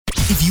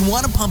If you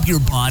want to pump your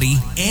body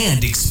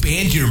and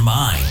expand your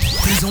mind,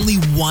 there's only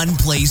one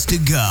place to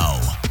go.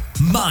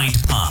 Mind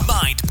Pump.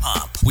 Mind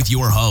Pump with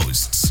your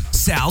hosts,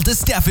 Sal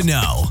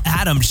DiStefano,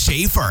 Adam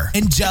Schafer,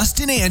 and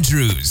Justin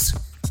Andrews.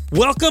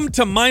 Welcome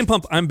to Mind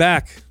Pump. I'm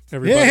back,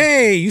 everybody.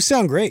 Hey, you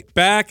sound great.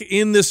 Back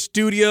in the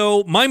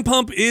studio. Mind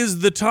Pump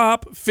is the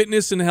top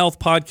fitness and health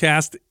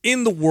podcast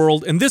in the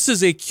world, and this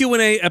is a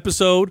Q&A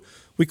episode.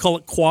 We call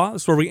it QA.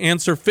 It's where we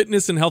answer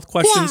fitness and health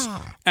questions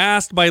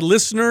asked by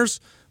listeners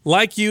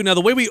like you. Now,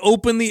 the way we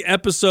open the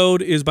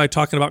episode is by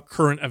talking about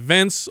current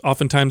events.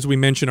 Oftentimes, we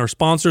mention our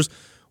sponsors.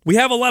 We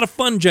have a lot of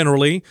fun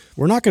generally.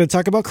 We're not going to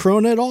talk about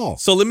Corona at all.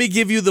 So let me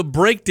give you the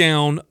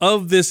breakdown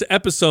of this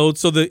episode.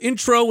 So the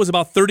intro was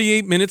about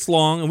 38 minutes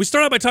long, and we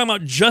start out by talking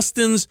about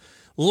Justin's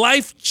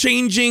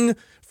life-changing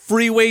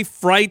freeway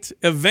fright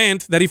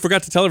event that he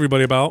forgot to tell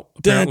everybody about,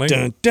 apparently. Dun,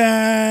 dun,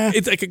 dun.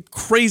 It's like a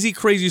crazy,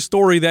 crazy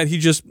story that he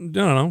just,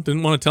 didn't want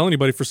to tell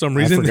anybody for some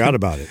reason. I forgot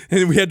about it.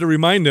 And we had to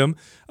remind him.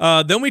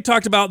 Then we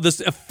talked about the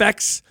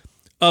effects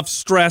of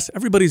stress.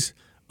 Everybody's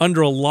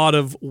under a lot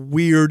of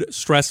weird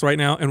stress right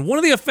now. And one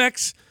of the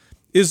effects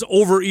is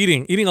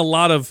overeating, eating a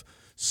lot of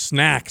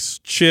snacks,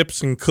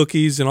 chips and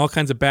cookies and all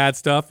kinds of bad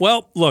stuff.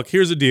 Well, look,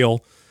 here's the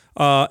deal.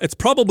 It's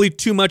probably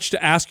too much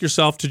to ask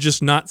yourself to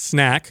just not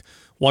snack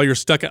while you're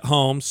stuck at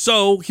home.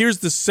 So here's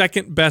the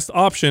second best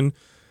option.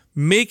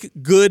 Make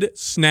good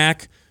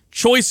snack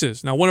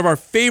choices. Now, one of our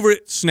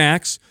favorite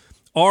snacks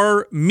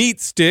are meat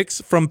sticks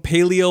from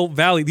Paleo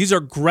Valley. These are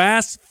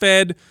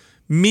grass-fed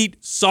meat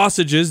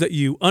sausages that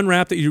you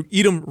unwrap, that you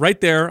eat them right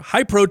there.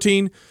 High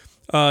protein,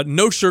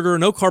 no sugar,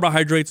 no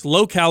carbohydrates,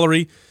 low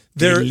calorie.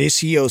 They're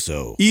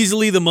delicioso.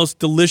 Easily the most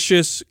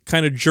delicious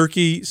kind of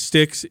jerky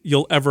sticks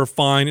you'll ever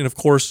find. And of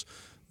course,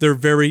 they're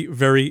very,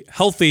 very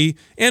healthy.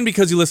 And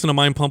because you listen to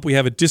Mind Pump, we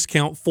have a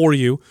discount for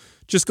you.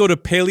 Just go to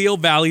Paleo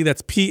Valley.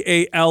 That's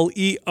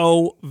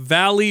PALEO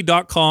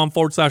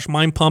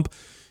Valley.com/Mind Pump.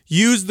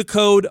 Use the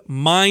code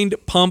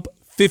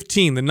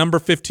MINDPUMP15, the number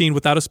 15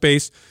 without a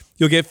space.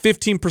 You'll get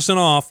 15%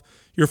 off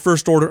your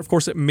first order. Of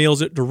course, it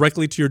mails it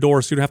directly to your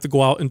door, so you don't have to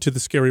go out into the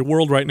scary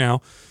world right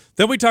now.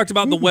 Then we talked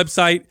about the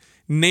website,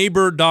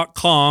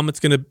 Neighbor.com.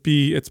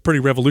 It's pretty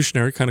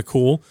revolutionary, kind of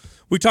cool.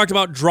 We talked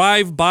about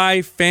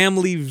drive-by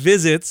family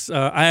visits.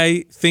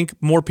 I think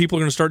more people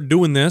are going to start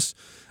doing this.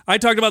 I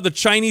talked about the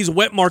Chinese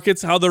wet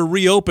markets, how they're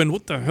reopened.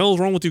 What the hell is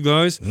wrong with you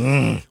guys?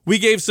 We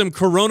gave some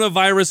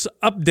coronavirus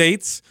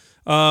updates.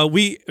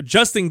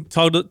 Justin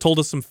told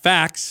us some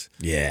facts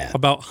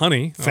about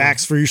honey.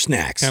 Facts for your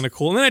snacks. Kind of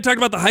cool. And then I talked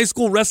about the high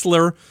school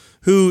wrestler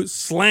who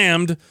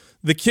slammed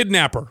the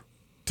kidnapper.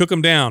 Took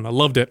him down. I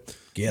loved it.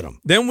 Get him.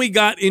 Then we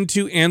got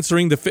into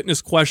answering the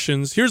fitness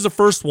questions. Here's the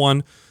first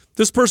one.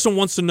 This person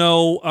wants to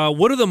know,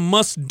 what are the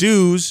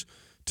must-dos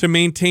to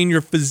maintain your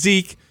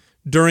physique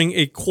during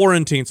a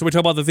quarantine? So we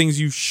talk about the things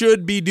you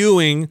should be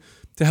doing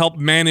to help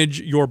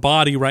manage your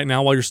body right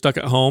now while you're stuck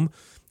at home.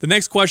 The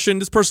next question,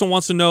 this person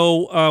wants to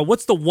know,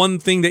 what's the one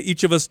thing that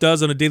each of us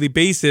does on a daily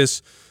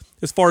basis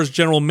as far as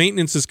general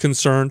maintenance is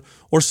concerned,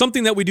 or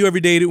something that we do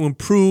every day to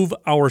improve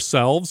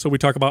ourselves? So we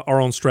talk about our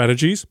own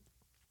strategies.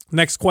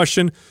 Next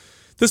question,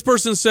 this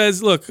person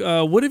says, look,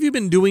 what have you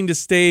been doing to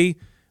stay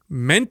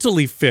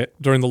mentally fit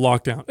during the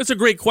lockdown? It's a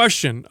great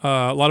question.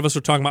 A lot of us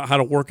are talking about how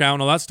to work out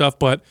and all that stuff,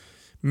 but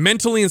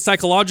mentally and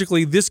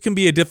psychologically, this can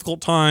be a difficult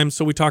time.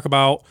 So we talk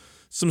about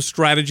some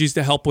strategies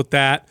to help with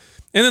that.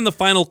 And then the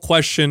final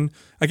question,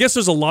 I guess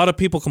there's a lot of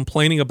people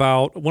complaining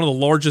about one of the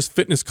largest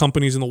fitness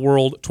companies in the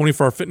world,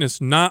 24 Hour Fitness,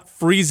 not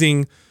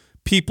freezing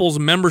people's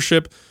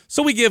membership.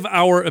 So we give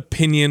our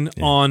opinion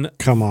on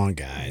Come on,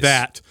 guys.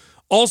 that.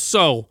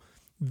 Also,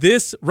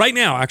 this right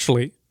now,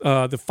 actually,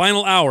 the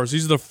final hours.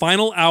 These are the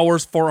final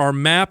hours for our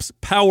MAPS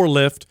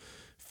Powerlift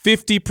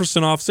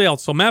 50% off sale.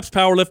 So MAPS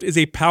Powerlift is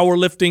a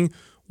powerlifting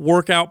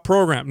workout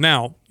program.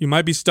 Now, you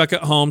might be stuck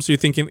at home, so you're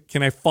thinking,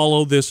 can I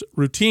follow this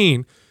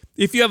routine?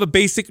 If you have a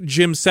basic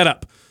gym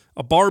setup,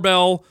 a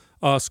barbell,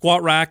 a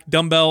squat rack,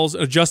 dumbbells,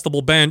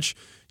 adjustable bench,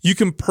 you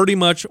can pretty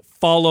much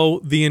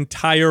follow the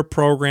entire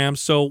program.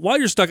 So while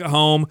you're stuck at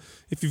home,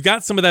 if you've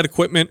got some of that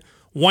equipment,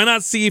 why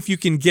not see if you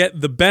can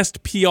get the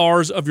best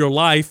PRs of your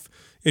life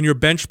in your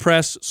bench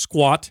press,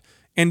 squat,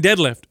 and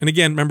deadlift. And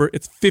again, remember,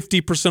 it's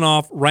 50%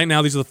 off right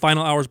now. These are the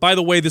final hours. By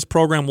the way, this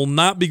program will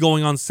not be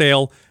going on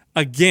sale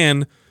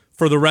again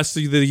for the rest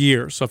of the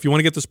year. So if you want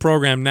to get this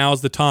program,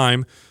 now's the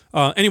time.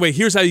 Anyway,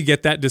 here's how you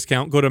get that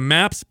discount. Go to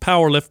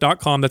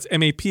mapspowerlift.com. That's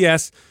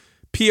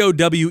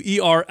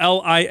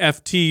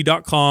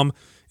MAPSPOWERLIFT.com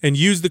and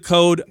use the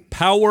code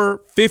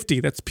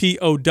POWER50. That's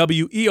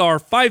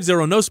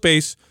POWER50, no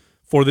space,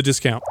 for the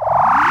discount.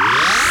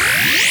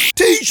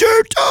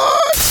 T-shirt time!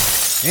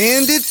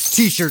 And it's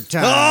T-shirt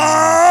time.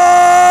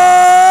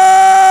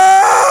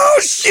 Oh,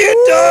 shit,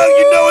 dog.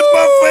 You know it's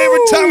my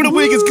favorite time of the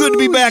week. It's good to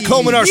be back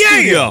home in our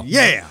studio.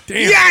 Yeah.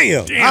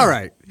 Damn. All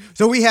right.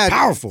 So we had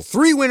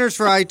 3 winners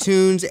for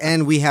iTunes,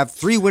 and we have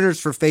 3 winners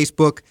for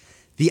Facebook.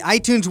 The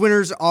iTunes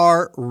winners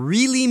are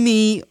Really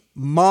Me,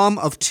 Mom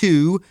of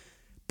 2,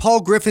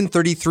 Paul Griffin,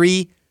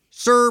 33,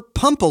 Sir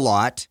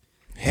Pump-A-Lot,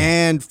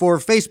 and for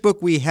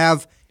Facebook we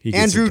have gets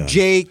Andrew it done.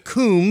 J.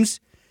 Coombs,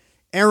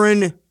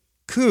 Aaron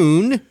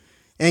Kuhn,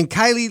 and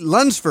Kylie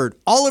Lunsford.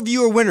 All of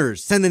you are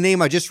winners. Send the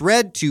name I just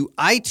read to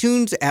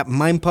iTunes at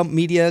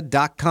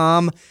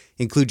mindpumpmedia.com.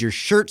 Include your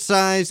shirt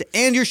size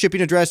and your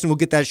shipping address, and we'll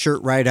get that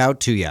shirt right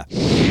out to you.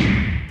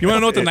 You want to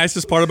know what the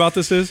nicest part about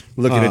this is?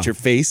 Looking at your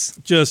face.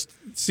 Just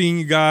seeing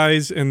you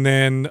guys, and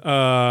then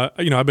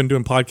I've been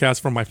doing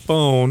podcasts from my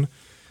phone,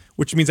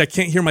 which means I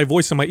can't hear my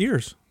voice in my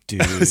ears.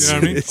 Dude. You know what I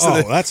mean?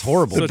 Oh, that's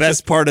horrible. The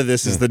best part of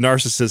this is the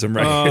narcissism,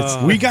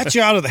 right? We got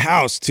you out of the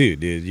house too,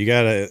 dude. You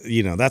gotta,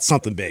 that's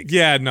something big.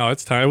 Yeah, no,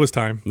 it's time. It was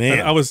time.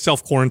 Man. I was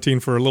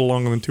self-quarantined for a little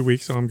longer than 2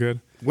 weeks, so I'm good.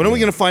 When are we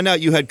going to find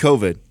out you had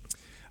COVID?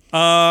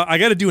 I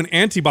got to do an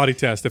antibody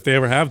test if they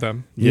ever have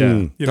them.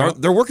 Yeah. You know?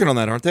 They're working on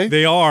that, aren't they?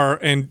 They are,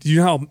 and you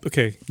know how,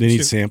 okay. They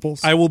need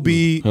samples. I will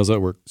be How's that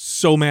work?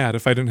 so mad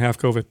if I didn't have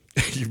COVID.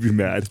 You'd be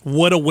mad.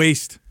 What a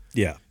waste.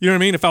 Yeah. You know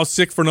what I mean? If I was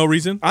sick for no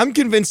reason. I'm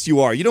convinced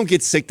you are. You don't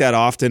get sick that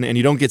often, and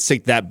you don't get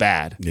sick that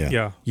bad.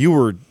 Yeah. You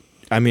were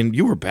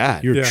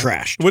bad. You're Yeah.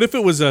 trashed. What if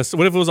it was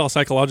all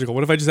psychological?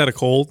 What if I just had a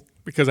cold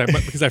because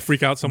I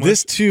freak out so much?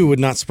 This too would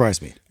not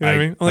surprise me. You know what I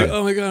mean? I'm like,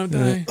 oh my God, I'm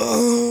dying.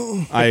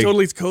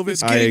 Totally it's COVID.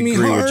 It's I getting me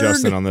agree with hard.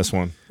 Justin on this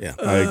one. Yeah.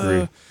 I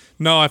agree.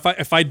 No,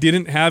 if I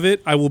didn't have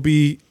it, I will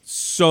be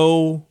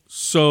so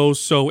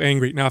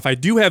angry. Now, if I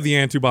do have the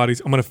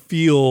antibodies, I'm gonna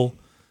feel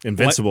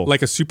Invincible.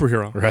 like a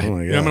superhero. Right. Oh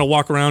my Yeah, I'm God. gonna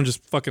walk around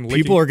just fucking licking.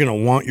 People are gonna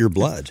want your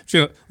blood. just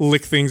gonna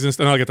lick things and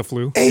stuff. I'll get the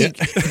flu. Hey,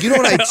 you know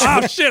what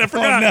Oh shit! I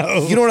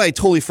forgot. You know what I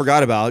totally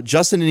forgot about?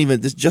 Justin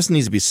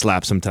needs to be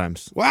slapped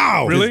sometimes.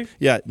 Wow. Really?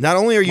 Yeah. Not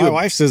only are you My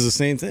wife says the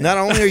same thing. not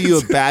only are you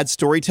a bad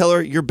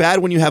storyteller, you're bad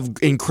when you have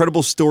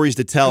incredible stories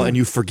to tell and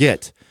you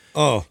forget.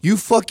 Oh. You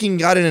fucking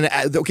got in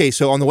an okay.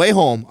 So on the way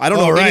home, I don't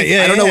Oh, know. right, anything,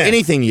 yeah, I don't know yeah.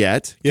 anything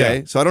yet. Okay,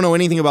 Yeah. so I don't know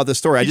anything about this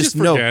story. I He just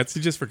know. forgets.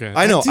 He just forgets.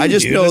 I know. I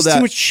just Dude, know that's that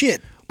too much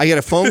shit. I get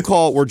a phone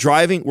call. We're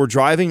driving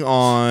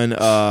on.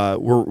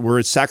 We're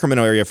in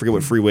Sacramento area. I forget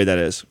what freeway that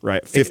is.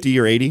 Right, 50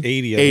 or 80?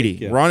 80, I 80.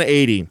 think, yeah. We're on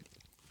 80,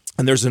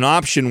 and there's an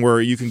option where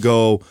you can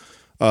go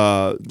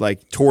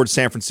like towards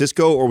San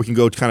Francisco, or we can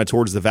go kind of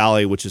towards the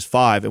valley, which is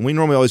 5. And we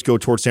normally always go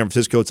towards San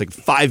Francisco. It's like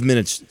 5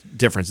 minutes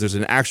difference. There's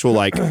an actual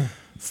like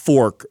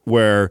fork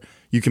where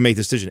you can make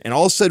the decision, and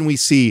all of a sudden we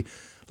see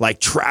like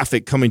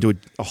traffic coming to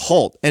a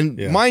halt. And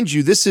mind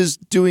you, this is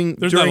doing.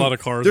 There's not a lot of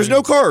cars There's no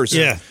anymore. cars.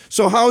 Yeah.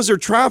 So how is there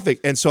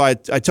traffic? And so I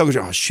tell her,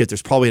 oh shit,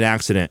 there's probably an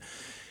accident.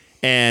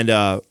 And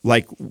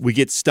like we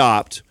get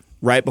stopped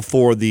right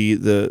before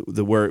the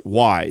where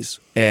Wise,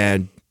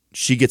 and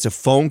she gets a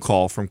phone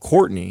call from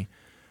Courtney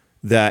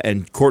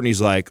and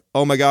Courtney's like,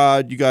 oh my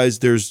God, you guys,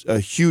 there's a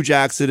huge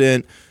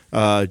accident.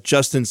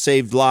 Justin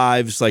saved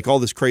lives, like all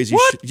this crazy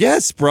shit.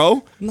 Yes,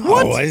 bro. No,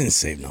 I didn't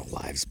save no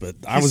lives, but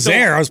I was so-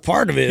 there. I was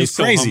part of it. It He's was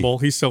so crazy. humble.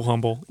 He's so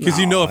humble. Because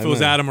No, if it I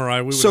was know. Adam or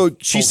I, we would. So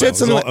she said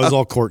something It was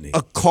all Courtney.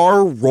 a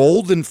car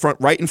rolled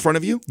right in front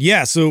of you.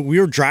 Yeah, so we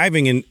were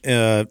driving,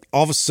 and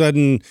all of a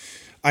sudden,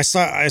 I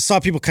saw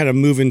people kind of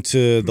moving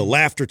to the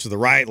left or to the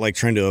right, like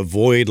trying to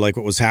avoid like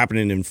what was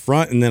happening in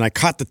front. And then I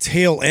caught the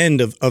tail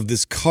end of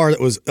this car that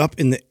was up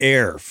in the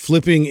air,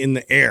 flipping in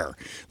the air,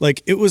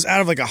 like it was out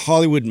of like a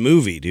Hollywood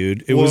movie,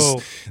 dude. It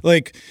was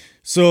like,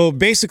 so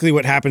basically,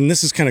 what happened.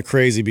 This is kind of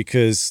crazy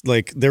because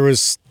like there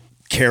was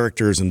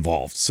characters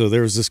involved. So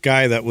there was this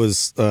guy that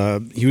was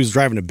he was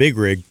driving a big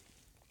rig.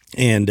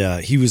 And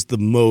he was the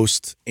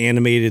most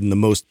animated and the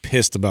most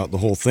pissed about the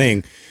whole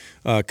thing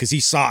because he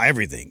saw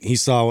everything. He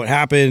saw what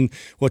happened,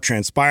 what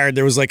transpired.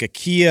 There was like a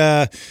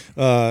Kia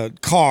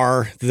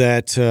car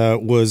that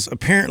was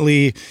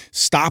apparently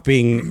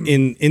stopping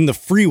in the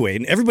freeway,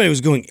 and everybody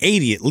was going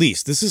 80 at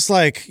least. This is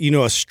like,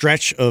 a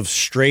stretch of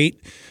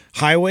straight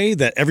highway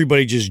that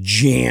everybody just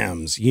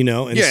jams, And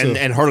Yeah, so,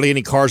 and hardly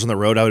any cars on the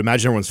road. I would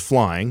imagine everyone's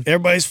flying.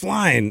 everybody's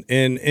flying,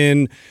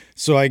 and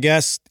so I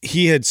guess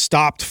he had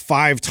stopped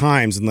 5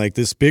 times, and like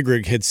this big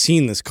rig had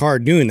seen this car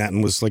doing that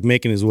and was like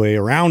making his way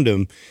around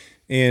him.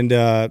 And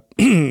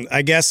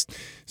I guess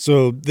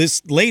so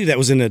this lady that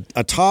was in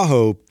a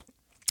Tahoe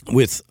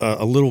with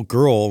a little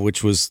girl,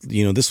 which was,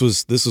 this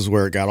is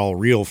where it got all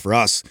real for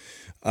us,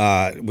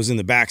 was in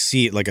the back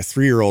seat, like a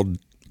 3-year-old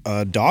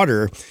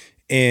daughter.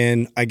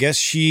 And I guess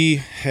she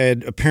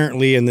had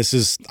apparently, and this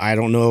is, I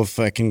don't know if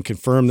I can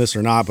confirm this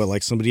or not, but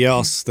like somebody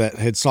else that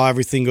had saw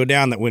everything go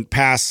down that went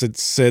past had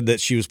said that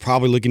she was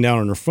probably looking down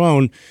on her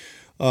phone,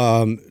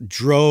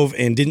 drove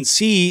and didn't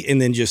see, and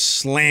then just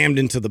slammed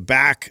into the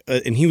back.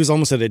 And he was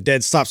almost at a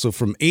dead stop. So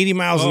from 80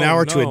 miles an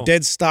hour to a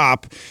dead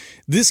stop,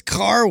 this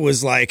car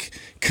was like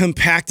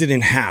compacted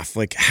in half.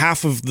 Like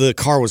half of the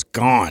car was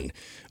gone.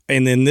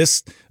 And then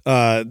this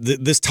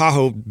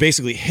Tahoe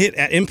basically hit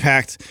at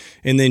impact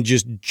and then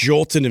just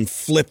jolted and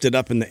flipped it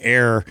up in the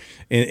air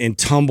and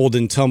tumbled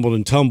and tumbled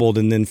and tumbled,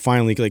 and then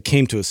finally like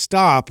came to a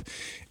stop.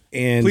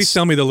 And Please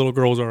tell me the little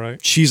girl's all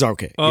right. she's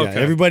okay. Yeah, Okay.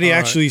 everybody All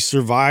actually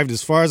survived,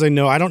 as far as I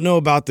know. I don't know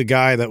about the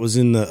guy that was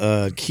in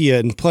the Kia,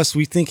 and plus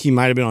we think he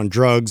might have been on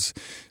drugs,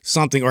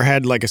 something, or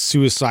had like a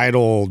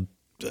suicidal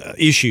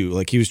issue,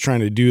 like he was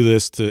trying to do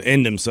this to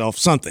end himself,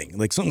 something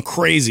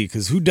crazy,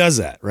 because who does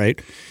that, right?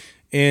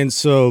 And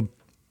so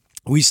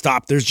we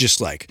stopped. There's just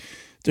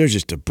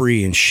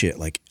debris and shit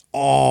like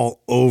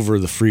all over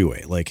the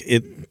freeway. Like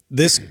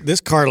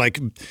this car like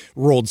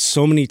rolled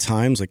so many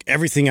times, like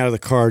everything out of the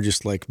car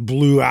just like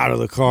blew out of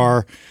the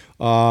car.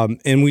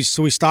 And we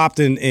stopped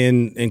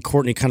and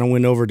Courtney kind of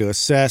went over to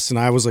assess, and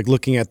I was like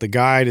looking at the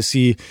guy to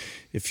see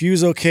if he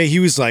was okay. He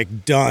was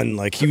like done,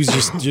 like he was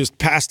just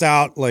passed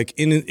out, like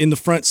in the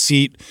front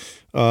seat,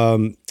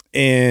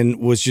 and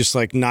was just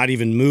like not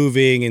even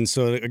moving. And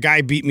so a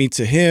guy beat me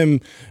to him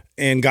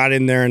and got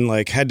in there and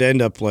like had to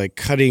end up like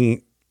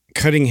cutting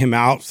him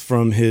out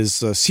from his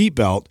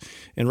seatbelt.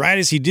 And right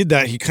as he did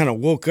that, he kind of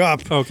woke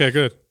up. Okay,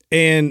 good.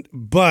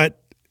 But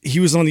he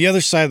was on the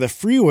other side of the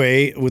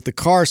freeway with the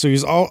car, so he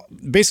was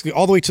basically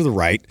all the way to the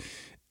right.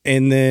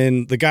 And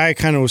then the guy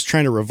kind of was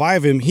trying to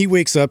revive him. He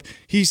wakes up,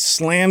 he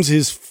slams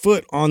his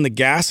foot on the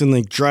gas and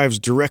like drives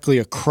directly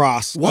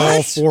across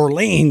all 4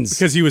 lanes.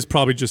 Because he was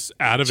probably just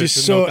out of it.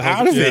 Just so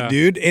out of it,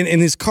 dude.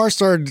 And his car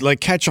started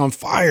like catch on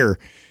fire.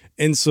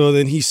 And so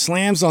then he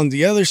slams on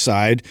the other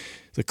side.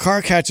 The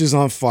car catches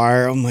on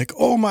fire. I'm like,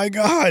 oh my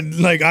God.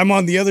 Like I'm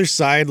on the other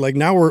side. Like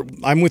now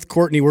I'm with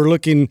Courtney. We're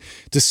looking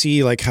to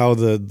see like how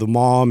the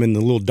mom and the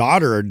little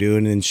daughter are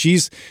doing. And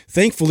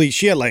thankfully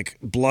she had like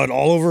blood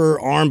all over her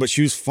arm, but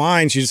she was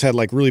fine. She just had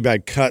like really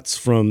bad cuts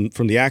from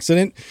the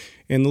accident.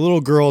 And the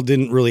little girl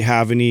didn't really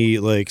have any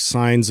like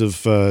signs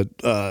of,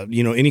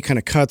 any kind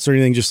of cuts or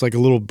anything, just like a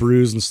little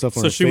bruise and stuff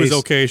on her face. So she was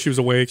okay. She was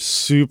awake.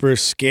 Super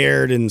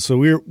scared. And so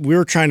we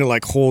were trying to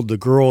like hold the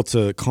girl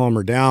to calm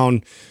her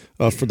down.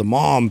 For the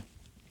mom,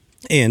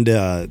 and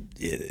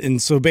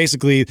so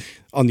basically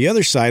on the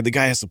other side, the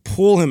guy has to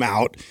pull him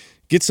out,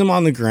 gets him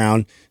on the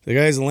ground. The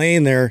guy's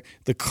laying there.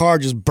 The car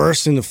just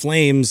bursts into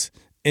flames,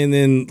 and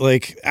then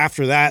like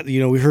after that,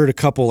 we heard a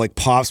couple like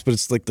pops, but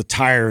it's like the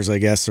tires, I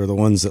guess, are the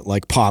ones that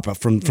like pop up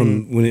from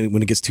when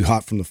it gets too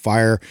hot from the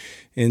fire,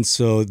 and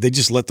so they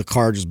just let the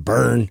car just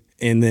burn.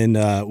 And then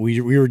we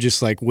were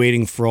just like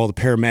waiting for all the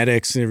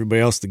paramedics and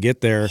everybody else to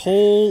get there.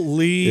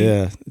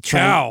 Holy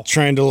cow!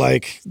 Trying to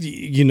like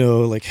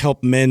like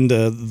help mend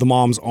the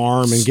mom's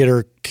arm and get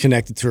her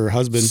connected to her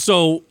husband.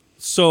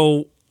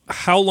 So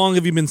how long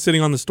have you been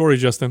sitting on the story,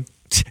 Justin?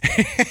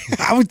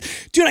 I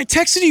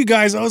texted you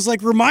guys. I was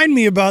like, remind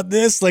me about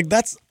this. Like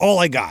that's all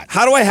I got.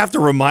 How do I have to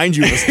remind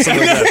you of something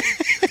like that?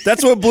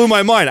 That's what blew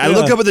my mind. I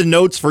look up at the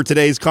notes for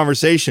today's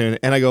conversation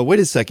and I go, wait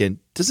a second.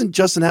 Doesn't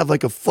Justin have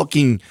like a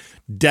fucking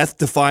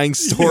death-defying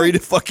story to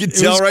fucking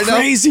tell right now? It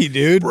was crazy,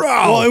 dude. Bro.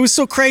 Well, it was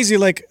so crazy.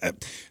 Like,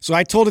 so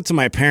I told it to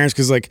my parents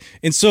because like,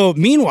 and so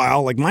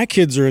meanwhile, like my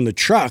kids are in the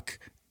truck.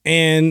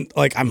 And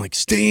like I'm like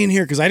stay in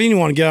here because I didn't even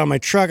want to get out of my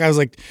truck. I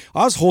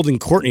was holding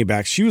Courtney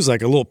back. She was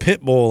like a little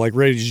pit bull, like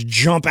ready to just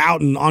jump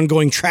out in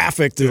ongoing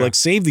traffic to like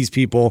save these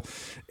people.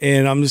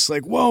 And I'm just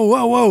like,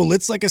 whoa,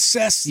 let's like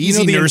assess the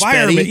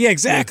environment. Betty. Yeah,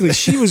 exactly.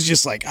 She was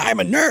just like, I'm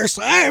a nurse.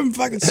 I'm a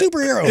fucking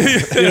superhero.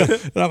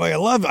 And I'm like,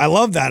 I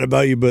love that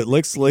about you, but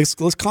let's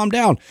calm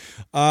down.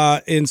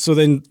 And so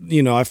then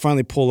I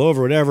finally pull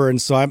over, whatever. And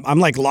so I'm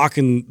like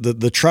locking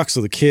the truck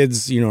so the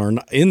kids are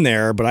not in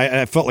there, but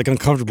I felt like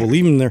uncomfortable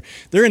leaving them there.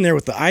 They're in there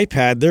with the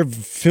iPad. They're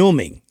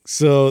filming.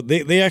 So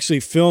they actually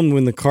filmed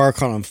when the car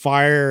caught on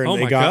fire,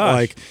 and they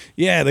got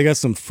they got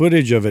some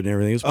footage of it and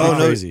everything. It was pretty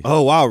crazy.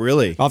 Oh wow,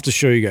 really? I'll have to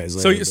show you guys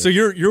later. So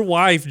your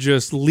wife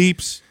just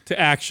leaps to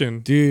action,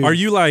 dude. Are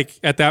you like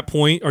at that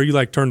point? Are you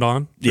like turned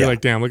on? You're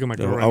like, damn, look at my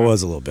girl. I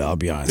was a little bit. I'll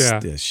be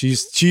honest. Yeah.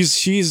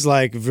 She's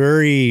like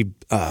very.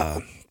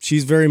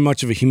 She's very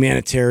much of a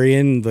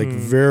humanitarian, like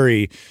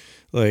very.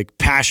 Like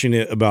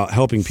passionate about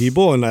helping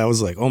people, and I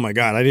was like, oh my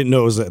God, I didn't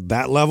know it was at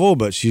that level,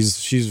 but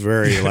she's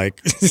very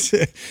like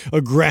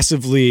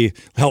aggressively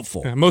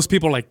helpful. Yeah, most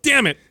people are like,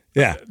 damn it,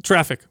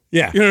 traffic.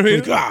 Yeah, you know what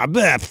I mean?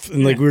 Like,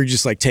 and like we were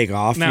just like take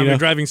off. Now we're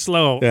driving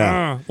slow.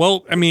 Yeah.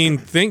 Well, I mean,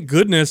 thank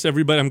goodness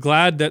everybody. I'm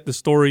glad that the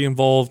story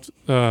involved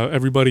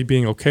everybody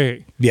being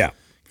okay. Yeah,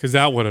 because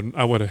I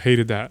would have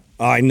hated that.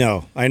 I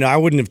know. I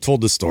wouldn't have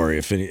told the story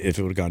if it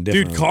would have gone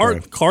different.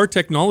 Dude, car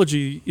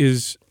technology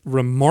is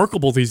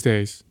remarkable these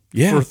days.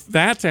 Yeah. For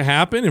that to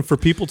happen and for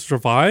people to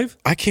survive.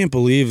 I can't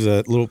believe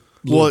that little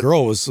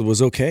girl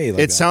was okay.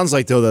 Like sounds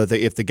like though that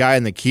if the guy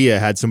in the Kia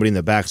had somebody in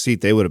the back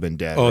seat, they would have been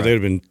dead. Oh, right? they'd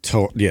have been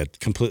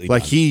completely.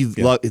 Like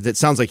that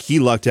sounds like he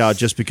lucked out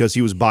just because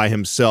he was by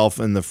himself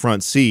in the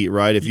front seat,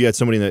 right? If you had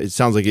somebody it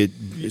sounds like it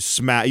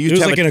smacked. It was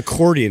like an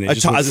accordion.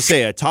 As I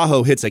say, a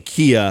Tahoe hits a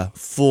Kia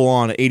full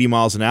on 80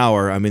 miles an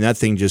hour. I mean, that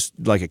thing just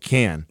like a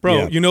can. Bro,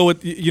 Yeah. you know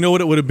what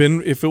it would have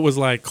been if it was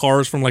like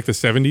cars from like the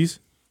 70s?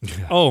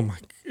 Oh my,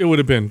 it would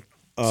have been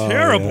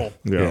terrible.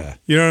 Yeah.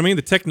 You know what I mean?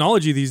 The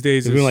technology these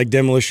days It's been like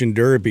Demolition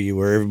Derby,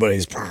 where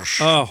everybody's.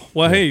 Oh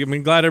well, hey, I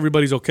mean, glad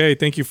everybody's okay.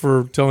 Thank you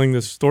for telling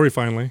this story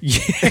finally.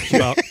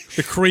 About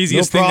the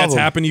craziest thing that's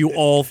happened to you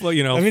all.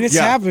 I mean, it's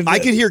happened. I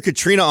could hear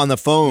Katrina on the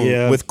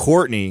phone with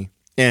Courtney,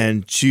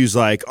 and she's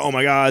like, "Oh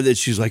my God!" And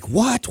she's like,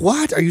 "What?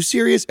 What? Are you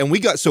serious?" And we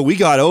got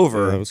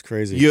over. That was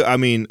crazy. I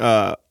mean,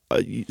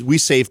 we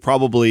saved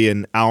probably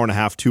an hour and a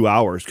half, 2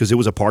 hours because it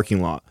was a parking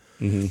lot.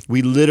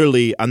 We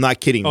literally, I'm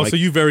not kidding. Oh, like, so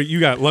you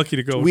got lucky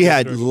to go. we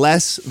had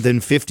less than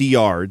 50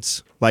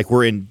 yards. Like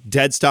we're in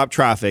dead stop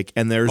traffic,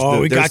 and there's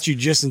we got you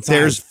just in time.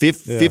 There's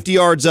 50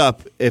 yards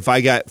up. If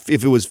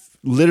it was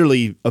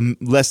literally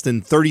less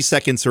than 30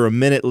 seconds or a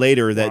minute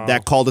later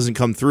that call doesn't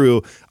come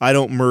through, I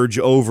don't merge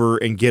over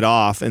and get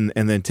off and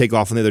then take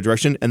off in the other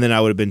direction, and then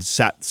I would have been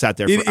sat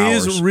there for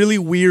hours. It is really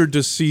weird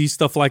to see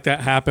stuff like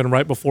that happen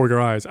right before your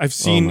eyes. I've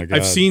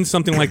seen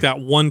something like that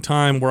one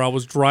time where I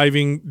was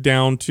driving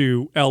down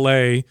to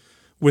LA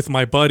with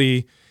my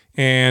buddy.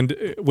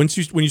 And when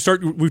you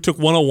start, we took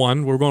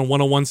 101. We were going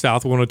 101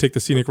 south. We wanted to take the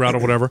scenic route or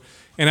whatever.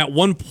 And at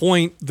one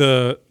point,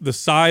 the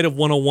side of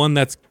 101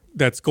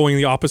 that's going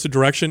the opposite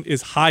direction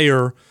is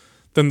higher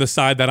than the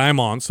side that I'm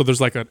on. So there's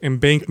like an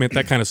embankment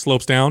that kind of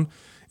slopes down.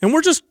 And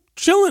we're just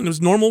chilling. It was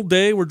a normal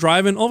day. We're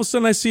driving. All of a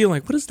sudden, I see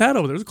like, what is that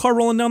over there? There's a car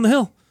rolling down the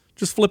hill,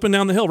 just flipping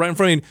down the hill right in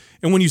front of you.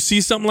 And when you see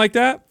something like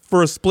that,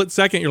 for a split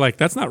second, you're like,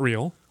 that's not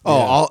real.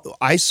 Oh,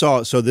 I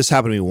saw. So this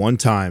happened to me one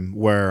time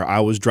where I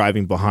was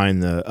driving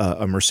behind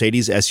a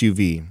Mercedes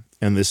SUV,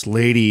 and this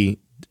lady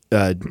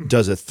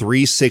does a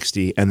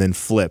 360 and then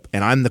flip,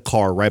 and I'm the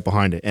car right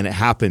behind it, and it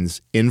happens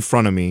in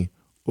front of me,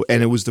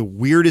 and it was the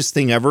weirdest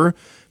thing ever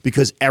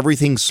because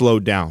everything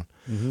slowed down.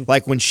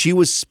 Like when she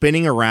was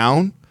spinning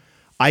around,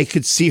 I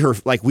could see her.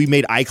 Like we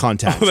made eye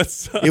contact.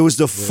 It was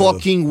the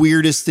fucking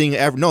weirdest thing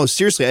ever. No,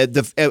 seriously,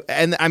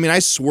 and I mean, I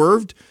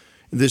swerved.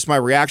 This is my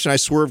reaction. I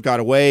swerved, got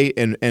away,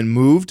 and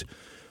moved.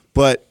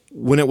 But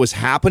when it was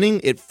happening,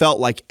 it felt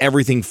like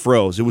everything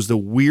froze. It was the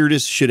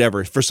weirdest shit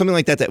ever. For something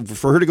like that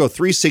for her to go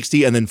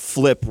 360 and then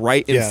flip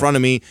right in front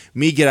of me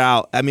get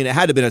out. I mean, it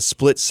had to have been a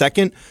split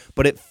second,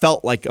 but it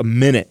felt like a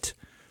minute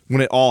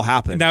when it all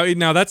happened.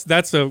 Now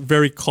that's a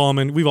very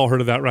common. We've all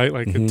heard of that, right?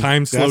 Like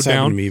time slowed That's down.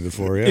 happened to me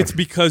before. Yeah. It's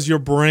because your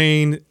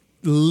brain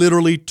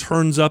literally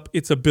turns up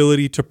its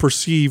ability to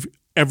perceive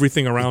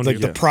everything around like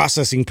you. the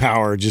processing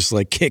power just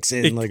like kicks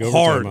in like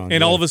hard, overtime on.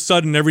 and all of a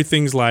sudden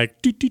everything's like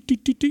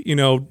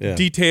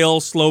detail,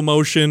 slow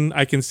motion.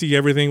 I can see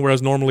everything,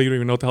 whereas normally you don't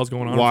even know what the hell's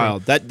going on. Wow,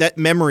 that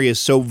memory is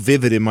so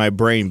vivid in my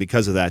brain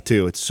because of that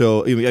too. It's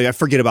so I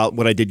forget about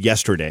what I did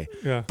yesterday,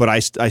 but I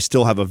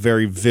still have a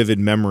very vivid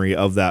memory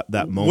of that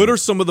moment. What are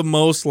some of the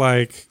most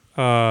like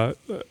where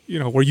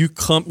you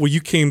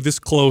came this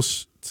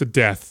close to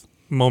death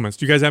moments?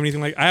 Do you guys have anything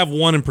like? I have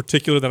one in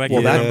particular that I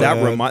can.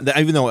 Well,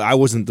 even though I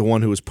wasn't the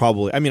one who was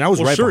probably. I mean, I was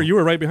right. Sure, you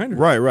were right behind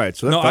her. Right.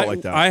 So that felt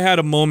like that. I had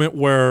a moment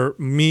where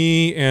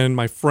me and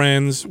my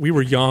friends, we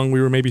were young. We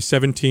were maybe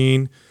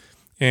 17,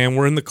 and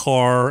we're in the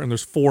car, and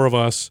there's four of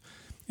us,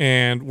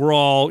 and we're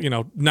all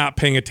not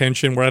paying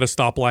attention. We're at a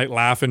stoplight,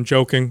 laughing,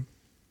 joking.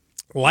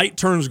 Light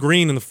turns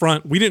green in the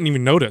front. We didn't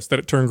even notice that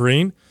it turned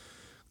green.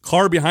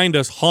 Car behind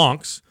us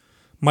honks.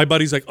 My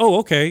buddy's like, "Oh,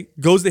 okay."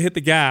 Goes to hit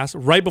the gas.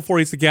 Right before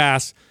he hits the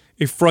gas,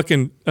 a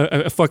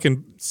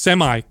fucking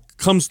semi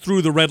comes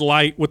through the red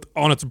light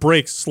on its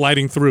brakes,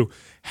 sliding through.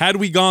 Had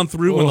we gone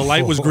through when the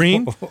light was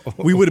green,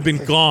 we would have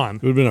been gone.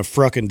 It would have been a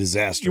frucking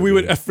disaster. We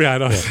would.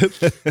 Yeah,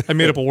 I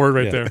made up a word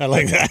right there. I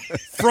like that.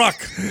 Fruck.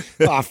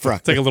 Fruck.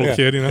 It's like a little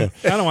kid, I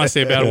don't want to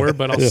say a bad word,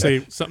 but I'll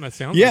say something that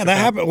sounds. Yeah, like that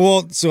happened.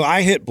 Well, so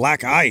I hit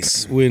black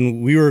ice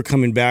when we were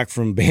coming back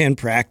from band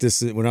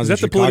practice when I was in Chicago.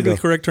 Is that the politically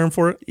correct term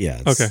for it?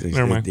 Yeah. Okay,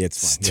 never mind.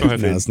 It's fine. Go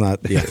ahead, no, it's not.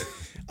 Yeah.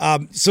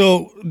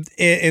 So,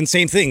 and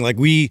same thing, like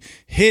we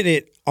hit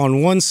it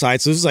on one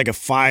side. So this is like a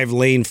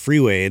 5-lane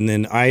freeway. And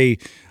then I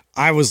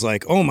was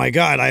like, oh my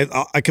God,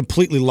 I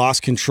completely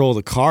lost control of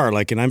the car.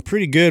 Like, and I'm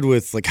pretty good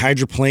with like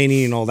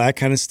hydroplaning and all that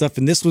kind of stuff.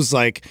 And this was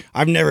like,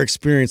 I've never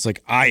experienced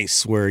like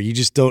ice where you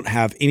just don't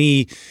have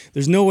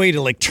there's no way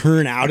to like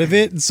turn out of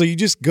it. And so you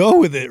just go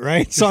with it.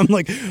 Right. So I'm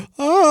like,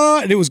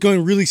 and it was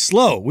going really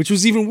slow, which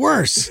was even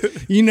worse.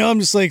 I'm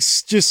just like,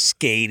 just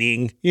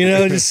skating,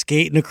 just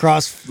skating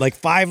across like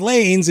 5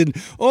 lanes. And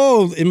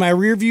in my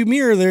rear view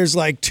mirror, there's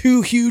like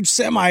 2 huge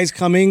semis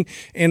coming.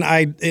 And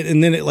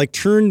then it like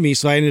turned me.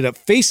 So I ended up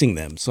facing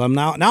them. So I'm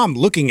now I'm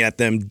looking at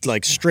them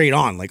like straight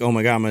on, like, oh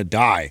my God, I'm going to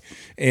die.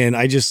 And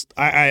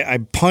I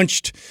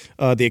punched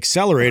the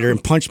accelerator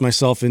and punched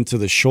myself into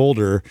the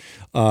shoulder,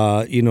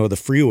 the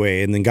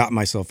freeway, and then got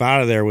myself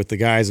out of there with the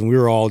guys. And we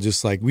were all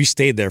just like, we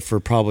stayed there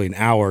for probably an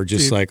hour,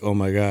 just Dude, like, oh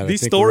my God, I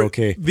think we're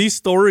okay. These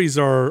stories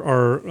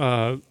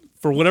are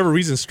for whatever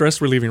reason, stress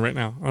relieving right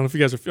now. I don't know if you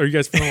guys are you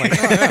guys feeling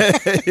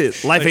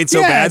like, life ain't so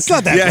bad. It's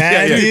not that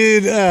bad,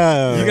 dude.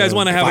 You guys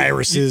want to have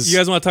viruses? You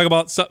guys want to talk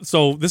about?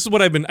 So this is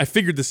what I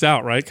figured this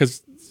out, right?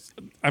 Because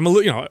I'm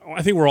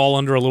I think we're all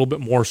under a little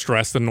bit more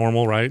stress than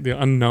normal, right? The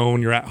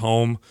unknown. You're at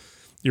home.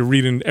 You're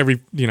reading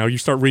you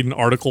start reading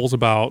articles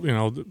about,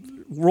 the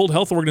World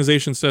Health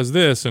Organization says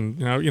this, and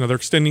they're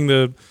extending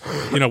the,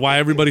 why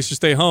everybody should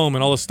stay home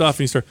and all this stuff,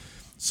 and you start.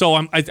 So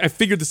I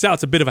figured this out.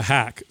 It's a bit of a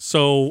hack.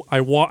 So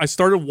I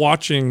started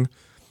watching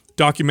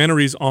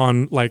documentaries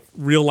on like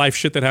real life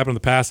shit that happened in the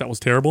past that was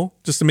terrible,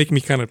 just to make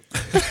me kind of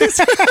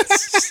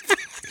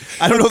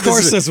I don't know if Of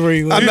course, this that's where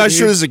you. I'm not live,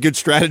 sure this is a good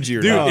strategy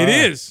or Dude, not. it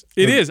is.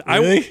 It is.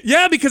 Really?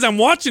 Yeah, because I'm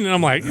watching it. And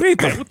I'm like,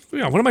 wait,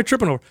 what am I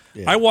tripping over?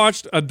 I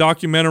watched a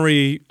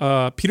documentary.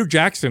 Peter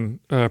Jackson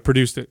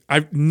produced it.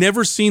 I've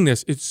never seen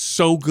this. It's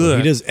so good.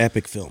 He does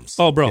epic films.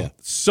 Oh, bro, Yeah.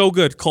 so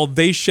good. Called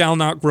 "They Shall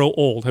Not Grow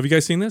Old." Have you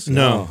guys seen this?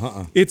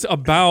 No. It's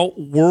about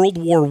World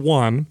War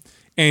I,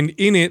 and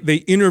in it they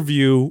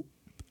interview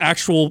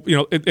actual,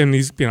 and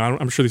these,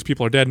 I'm sure these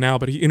people are dead now,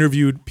 but he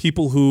interviewed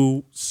people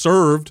who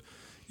served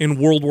in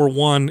World War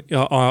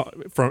I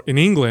from in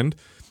England,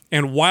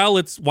 and while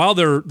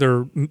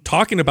they're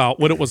talking about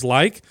what it was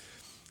like,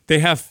 they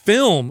have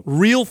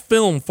real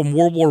film from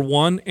World War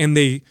I, and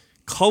they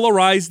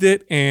colorized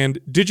it and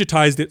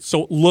digitized it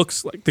so it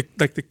looks like the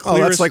clearest. Oh,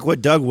 that's like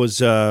what Doug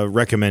was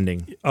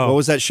recommending. What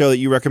was that show that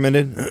you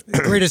recommended?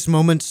 Greatest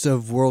moments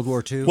of World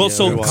War II. Well,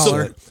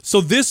 Color. so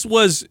this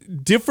was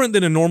different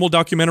than a normal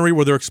documentary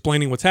where they're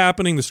explaining what's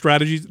happening, the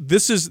strategies.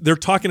 They're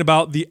talking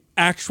about the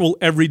actual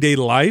everyday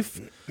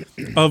life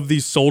of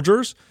these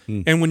soldiers.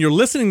 And when you're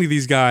listening to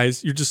these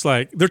guys, you're just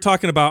like, they're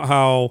talking about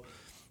how,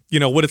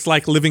 what it's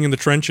like living in the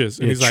trenches.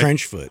 And he's like,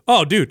 trench foot.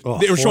 oh, dude,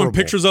 they were showing horrible.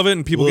 pictures of it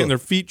and people Ugh. getting their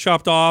feet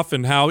chopped off,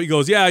 and how he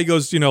goes,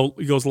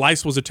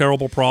 lice was a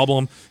terrible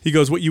problem. He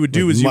goes, what you would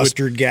do is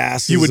Mustard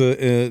gas you is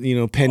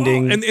would-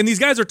 pending. and these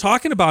guys are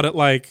talking about it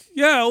like,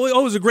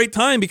 it was a great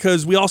time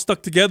because we all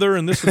stuck together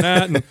and this and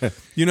that, and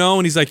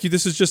and he's like,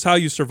 this is just how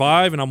you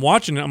survive. And I'm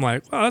watching it, I'm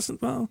like,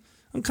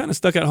 I'm kind of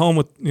stuck at home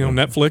with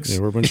Netflix.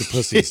 yeah, we're a bunch of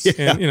pussies.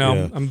 And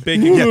Yeah. I'm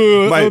baking.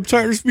 I'm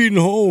tired of speeding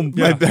home.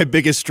 My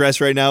biggest stress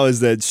right now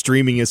is that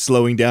streaming is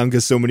slowing down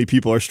because so many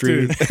people are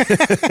streaming.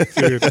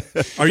 Dude,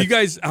 are you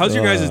guys? How's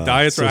your guys'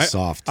 diets? so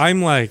soft.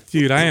 I'm like,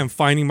 dude, I am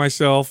finding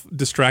myself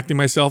distracting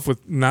myself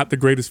with not the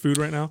greatest food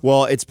right now.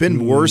 Well, it's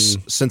been worse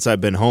since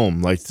I've been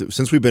home. Like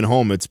since we've been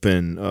home, it's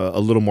been a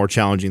little more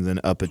challenging than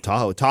up at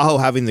Tahoe. Tahoe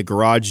having the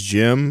garage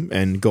gym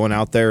and going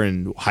out there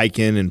and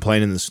hiking and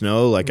playing in the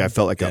snow. Like I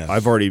felt like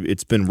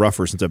it's been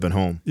rougher since I've been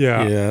home.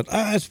 Yeah.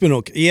 It's been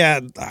okay.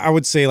 Yeah, I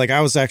would say like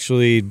I was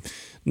actually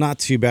not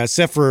too bad,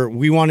 except for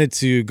we wanted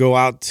to go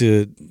out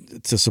to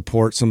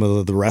support some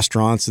of the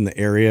restaurants in the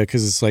area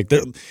because it's like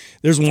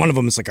there's one of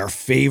them. It's like our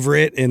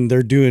favorite, and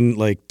they're doing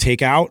like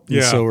takeout. And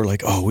Yeah. so we're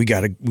like, oh, we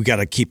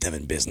gotta keep them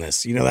in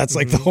business. That's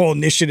like the whole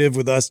initiative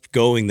with us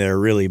going there,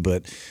 really.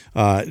 But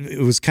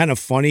it was kind of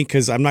funny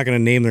because I'm not gonna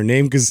name their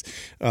name because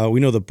we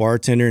know the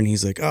bartender, and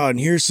he's like, oh, and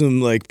here's some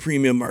like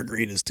premium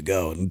margaritas to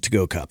go and to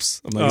go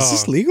cups. I'm like, is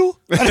this legal?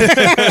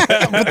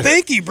 But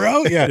thank you,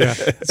 bro. Yeah.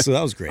 So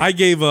that was great. I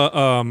gave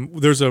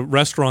there's a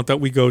restaurant that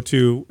we go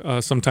to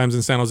sometimes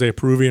in San Jose, a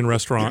Peruvian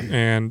restaurant,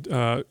 and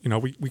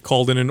we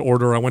called in an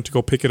order. I went to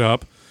go pick it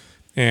up,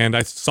 and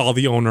I saw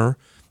the owner,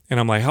 and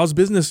I'm like, "How's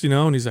business?"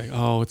 And he's like,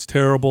 "Oh, it's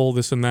terrible,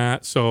 this and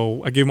that."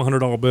 So I gave him a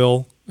 $100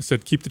 bill. I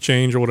said, "Keep the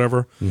change or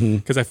whatever,"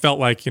 because I felt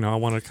like I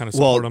wanted to kind of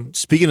support him.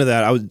 Speaking of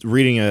that, I was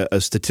reading a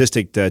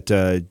statistic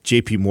that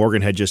J.P.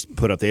 Morgan had just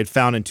put up. They had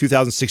found in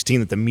 2016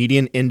 that the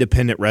median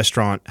independent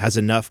restaurant has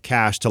enough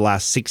cash to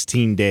last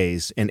 16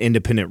 days, and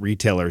independent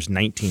retailers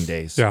 19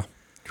 days. Yeah.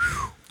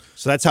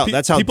 So that's how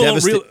people don't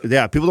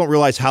devastating. People don't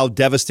realize how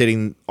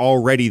devastating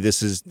already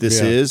this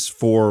is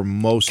for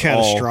most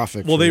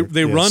catastrophic. Well, they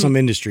for, run some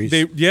industries.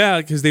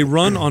 Because they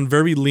run on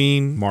very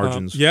lean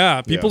Margins.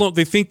 People don't.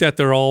 They think that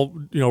they're all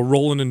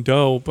rolling in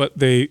dough, but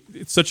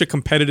it's such a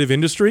competitive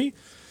industry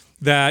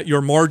that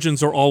your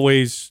margins are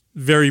always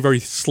very, very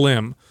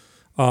slim.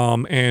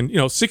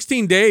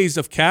 16 days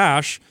of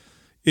cash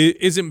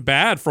isn't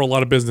bad for a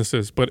lot of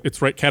businesses, but it's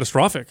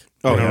catastrophic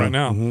right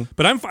now.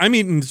 But I'm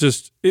eating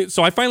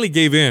so I finally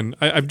gave in.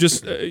 I've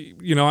just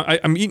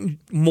I'm eating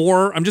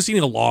more. I'm just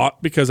eating a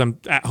lot because I'm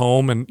at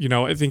home, and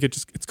I think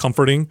it's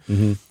comforting.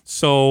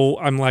 So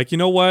I'm like, you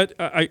know what?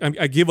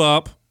 I give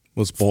up.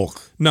 Was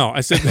bulk. No,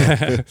 I said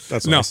That's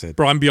what no, I said.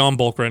 bro. I'm beyond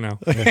bulk right now.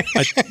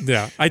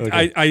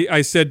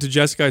 I said to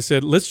Jessica, I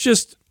said,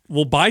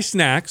 we'll buy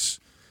snacks,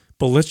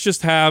 but let's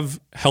just have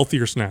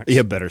healthier snacks.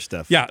 Yeah, better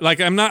stuff. Yeah, like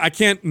I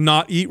can't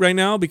not eat right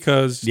now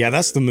because Yeah,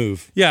 that's the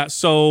move. yeah.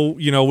 So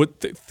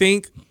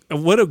think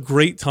what a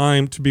great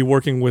time to be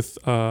working with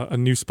a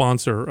new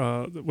sponsor.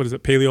 What is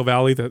it? Paleo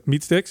Valley, the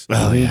meat sticks.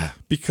 Oh yeah,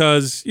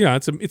 Because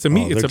it's a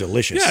meat. they're It's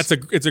delicious. Yeah,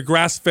 it's a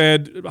grass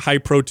fed, high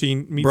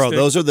protein meat. bro, stick.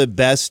 those are the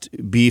best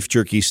beef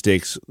jerky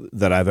steaks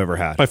that I've ever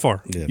had. by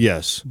far.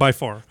 Yes, By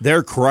far,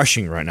 they're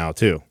crushing right now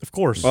too. of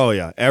course. Oh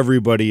yeah,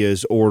 everybody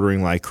is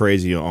ordering like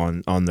crazy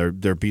on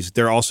their beef.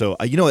 They're also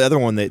the other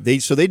one they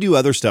do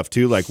other stuff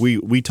too. Like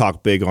we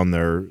talk big on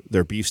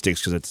their beef sticks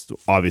because it's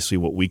obviously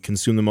what we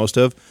consume the most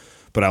of.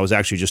 But I was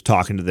actually just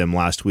talking to them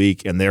last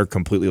week, and they're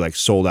completely like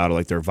sold out of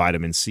like their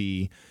vitamin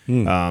C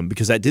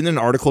because that didn't an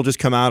article just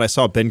come out? I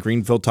saw Ben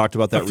Greenfield talked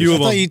about that. A few I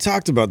of thought them. you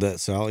talked about that,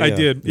 Sal. I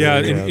did. Yeah,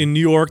 In New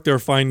York, they're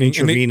finding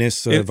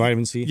Intravenous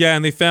vitamin C. Yeah,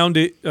 and they found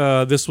it.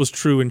 This was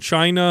true in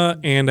China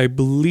and I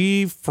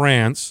believe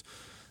France.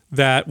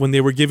 That when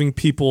they were giving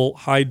people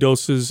high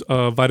doses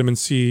of vitamin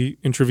C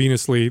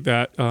intravenously,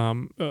 that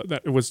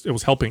it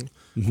was helping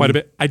quite a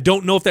bit. I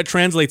don't know if that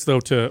translates though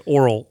to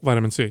oral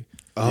vitamin C.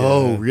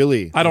 Oh,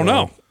 really? I don't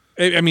know.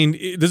 I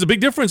mean, there's a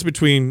big difference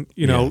between,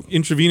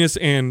 intravenous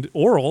and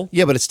oral.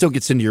 Yeah, but it still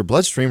gets into your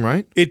bloodstream,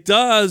 right? It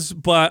does,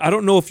 but I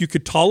don't know if you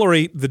could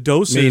tolerate the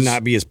doses. May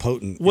not be as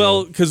potent.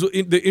 Well, because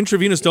the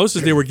intravenous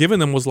doses they were giving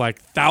them was like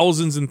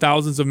thousands and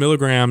thousands of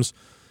milligrams,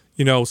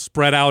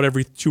 spread out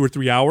every 2 or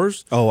 3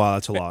 hours. Oh, wow,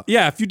 that's a lot.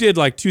 Yeah, if you did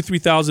like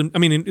 2,000-3,000, I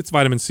mean, it's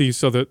vitamin C,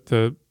 so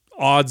the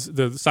odds,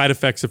 the side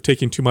effects of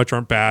taking too much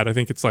aren't bad. I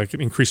think it's like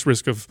an increased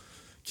risk of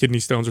kidney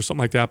stones or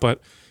something like that.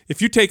 But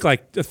if you take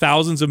like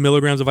thousands of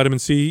milligrams of vitamin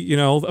C,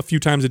 a few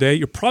times a day,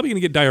 you're probably going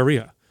to get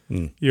diarrhea.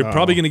 You're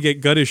probably going to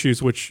get gut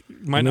issues, which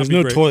might not be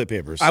no great. toilet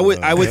paper. So I would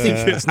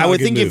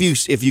think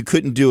move. if you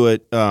couldn't do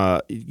it,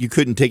 you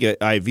couldn't take an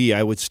IV.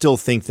 I would still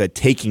think that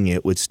taking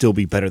it would still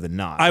be better than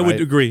not. I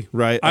would agree.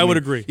 Right? I would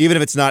agree. Even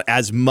if it's not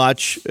as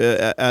much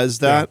as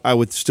that, I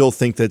would still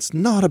think that's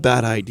not a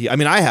bad idea. I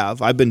mean,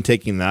 I've been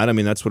taking that. I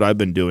mean, that's what I've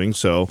been doing.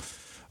 So,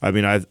 I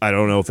mean, I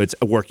don't know if it's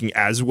working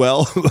as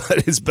well,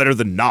 but it's better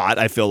than not,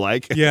 I feel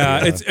like.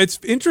 Yeah, it's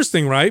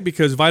interesting, right?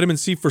 Because vitamin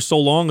C for so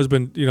long has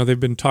been, they've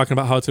been talking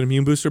about how it's an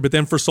immune booster, but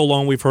then for so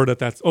long we've heard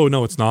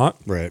no, it's not.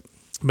 Right.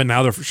 But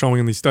now they're showing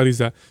in these studies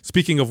that,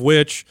 speaking of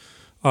which,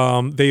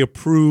 they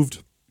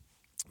approved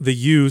the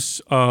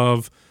use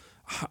of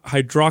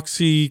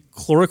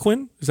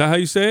hydroxychloroquine. Is that how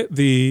you say it?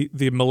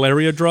 The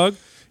malaria drug.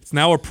 It's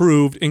now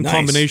approved in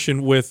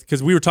combination with,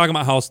 because we were talking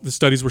about how the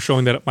studies were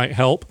showing that it might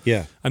help.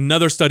 Yeah.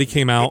 Another study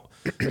came out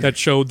that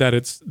showed that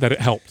it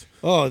helped.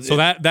 Oh, so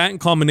that in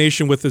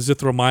combination with the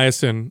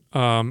azithromycin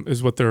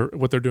is what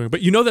they're doing.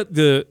 But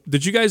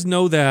did you guys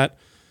know that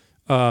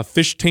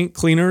fish tank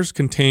cleaners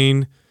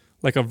contain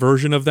like a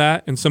version of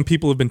that, and some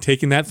people have been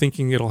taking that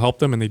thinking it'll help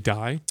them, and they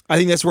die? I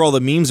think that's where all the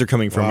memes are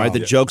coming from, right? The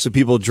jokes of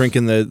people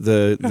drinking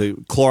the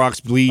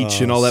Clorox bleach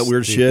and all that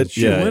weird shit.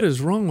 Yeah. What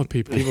is wrong with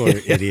people? People are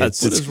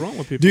idiots. What is wrong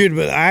with people? Dude,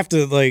 but I have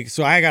to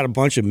so I got a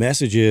bunch of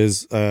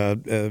messages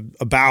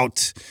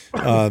about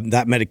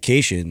that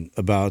medication,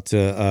 about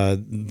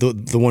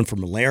the one for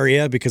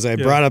malaria, because I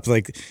brought up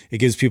like it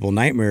gives people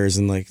nightmares,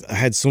 and like I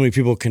had so many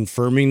people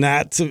confirming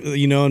that,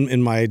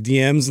 in my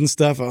DMs and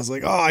stuff. I was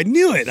like, oh, I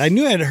knew it. I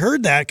knew I had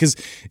heard that, because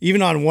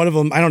even on one of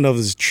them, I don't know if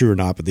this is true or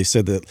not, but they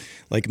said that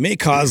like may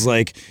cause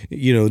like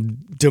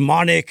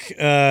demonic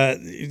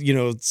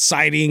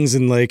sightings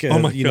and like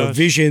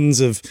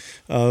visions of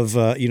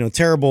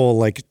terrible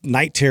like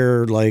night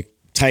terror like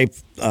type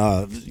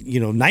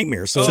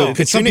nightmares. So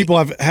some people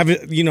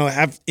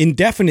have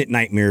indefinite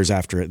nightmares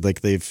after it,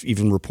 like they've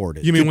even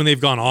reported. You mean when they've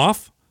gone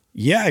off?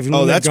 Yeah,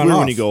 that's weird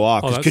when you go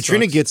off. Because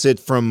Katrina sucks. gets it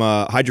from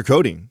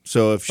hydrocodone.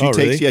 So if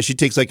she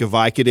takes like a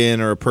Vicodin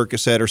or a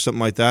Percocet or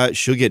something like that,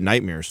 she'll get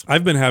nightmares.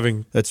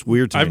 That's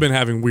weird to me. I've been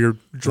having weird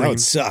dreams. That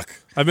would suck.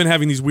 I've been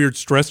having these weird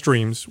stress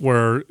dreams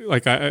where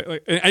like I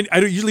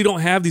usually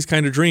don't have these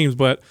kind of dreams,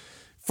 but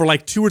for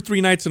like 2 or 3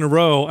 nights in a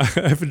row, I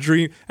have a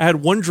dream. I had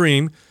one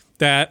dream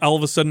that all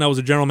of a sudden I was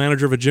a general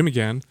manager of a gym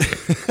again,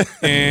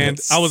 and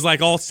I was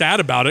like all sad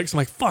about it because I'm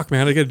like, "Fuck,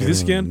 man, I got to do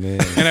this again." Man.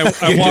 And I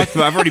walked.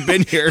 I've already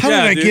been here. How did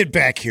I get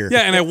back here?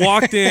 Yeah, and I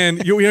walked in.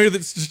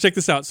 Just check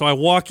this out. So I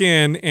walk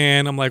in,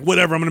 and I'm like,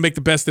 "Whatever, I'm going to make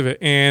the best of it."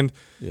 And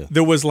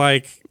there was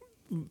like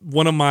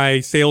one of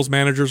my sales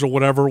managers or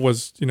whatever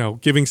was,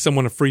 giving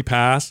someone a free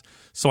pass.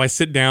 So I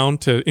sit down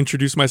to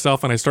introduce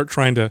myself, and I start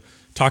trying to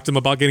talk to them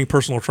about getting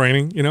personal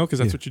training, because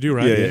that's what you do,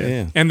 right?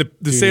 Yeah. And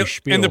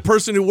the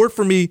person who worked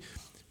for me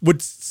would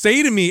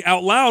say to me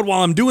out loud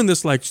while I'm doing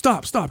this, like,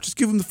 stop, just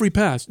give him the free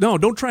pass. No,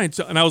 don't try and...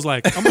 And I was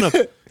like, I'm going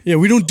to... Yeah,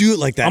 we don't do it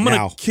like that I'm now.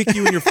 going to kick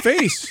you in your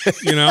face,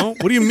 What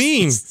do you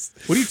mean?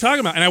 What are you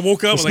talking about? And I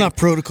woke up... It's not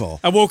protocol.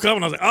 I woke up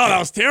and I was like, oh, that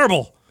was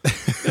terrible.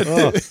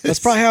 That's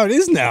probably how it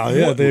is now.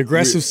 Yeah, the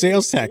aggressive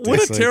sales tactics.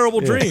 What a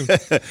terrible dream.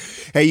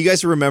 Hey, you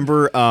guys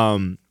remember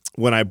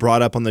when I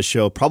brought up on the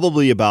show,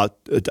 probably about,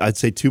 I'd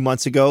say 2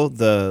 months ago,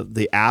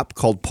 the app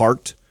called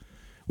Parked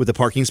with the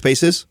parking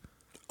spaces?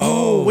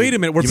 Oh, wait a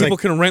minute. Where people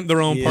can rent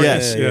their own parking.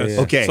 Yes.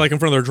 Okay. It's like in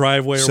front of their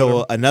driveway or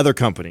whatever. Another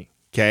company,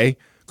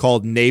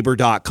 called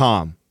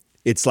Neighbor.com.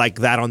 It's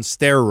like that on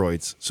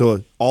steroids.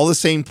 So all the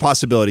same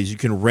possibilities. You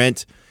can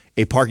rent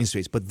a parking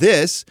space. But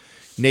this,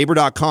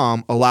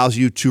 Neighbor.com, allows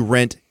you to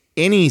rent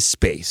any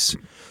space.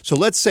 So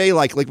let's say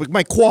like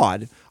my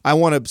quad, I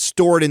want to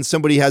store it in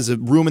somebody has a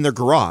room in their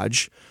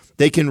garage.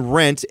 They can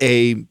rent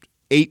a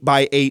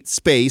 8x8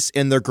 space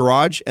in their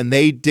garage, and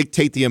they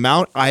dictate the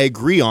amount. I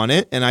agree on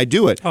it, and I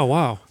do it. Oh,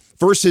 wow.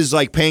 Versus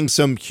like paying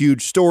some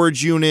huge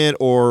storage unit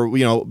or,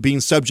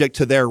 being subject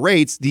to their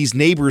rates, these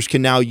neighbors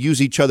can now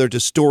use each other to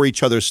store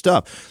each other's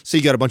stuff. So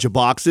you got a bunch of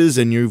boxes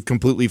and you've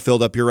completely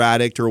filled up your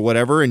attic or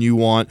whatever, and you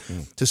want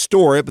to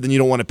store it, but then you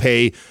don't want to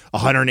pay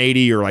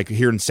 $180 or like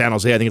here in San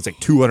Jose, I think it's like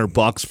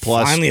 $200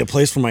 plus. Finally, a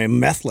place for my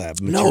meth lab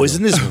material. No,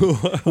 isn't this?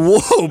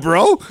 Whoa,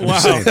 bro!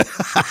 Wow.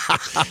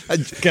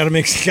 Gotta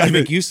make use of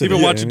it. You've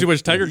been watching too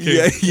much Tiger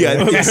King.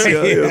 Yeah.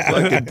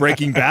 Fucking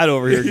Breaking Bad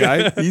over here,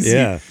 guy. Easy.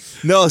 Yeah.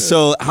 No,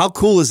 so how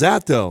cool is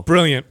that, though?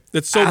 Brilliant.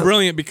 It's so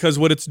brilliant because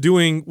what it's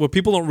doing, what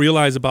people don't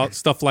realize about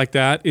stuff like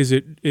that is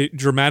it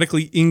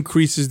dramatically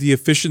increases the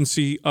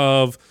efficiency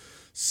of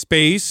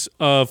space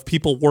of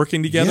people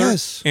working together.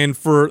 Yes. And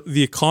for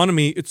the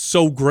economy, it's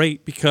so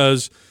great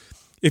because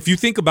if you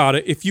think about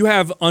it, if you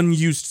have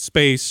unused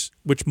space,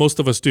 which most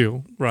of us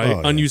do, right?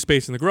 Oh, yeah. Unused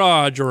space in the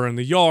garage or in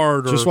the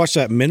yard. Just watch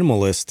that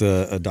Minimalist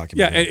Yeah,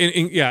 documentary.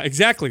 and yeah,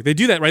 exactly. They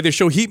do that, right? They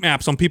show heat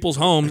maps on people's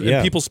homes, Yeah.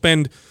 and people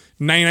spend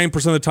 99%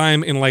 of the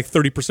time in like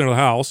 30% of the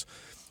house.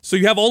 So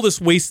you have all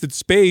this wasted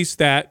space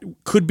that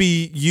could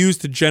be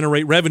used to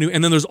generate revenue,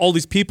 and then there's all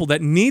these people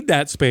that need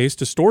that space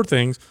to store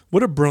things.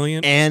 What a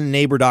brilliant! And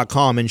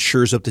Neighbor.com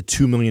insures up to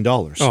 $2 million.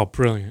 Oh,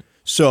 brilliant!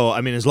 So, I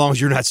mean, as long as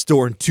you're not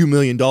storing $2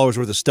 million worth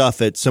of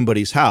stuff at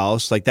somebody's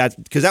house, like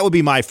that, because that would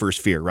be my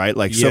first fear, right?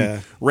 Like Yeah.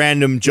 some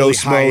random Joe Really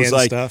Schmo's high-end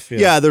like, stuff, yeah.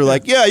 yeah. They're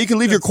like, yeah, you can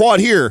leave your quad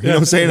here. You know what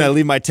I'm saying? I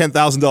leave my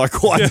 $10,000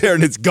 quad there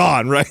and it's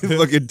gone, right?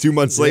 Look at 2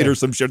 months later,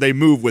 some shit, they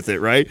move with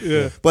it, right?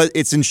 Yeah. But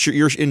it's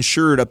you're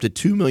insured up to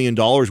 $2 million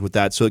with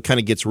that, so it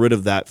kind of gets rid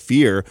of that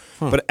fear.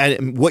 But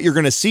and what you're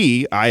going to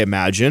see, I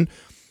imagine,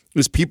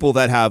 is people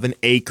that have an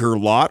acre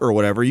lot or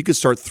whatever, you could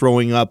start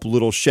throwing up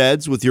little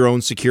sheds with your own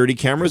security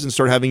cameras and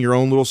start having your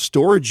own little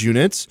storage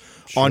units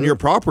on your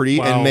property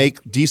Wow. and make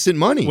decent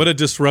money. What a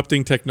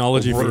disrupting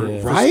technology for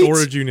Right?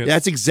 storage units.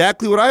 That's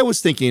exactly what I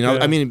was thinking. Yeah.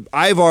 I mean,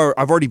 I've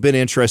already been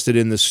interested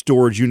in the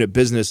storage unit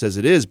business as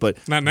it is, but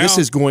Not now. this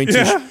is going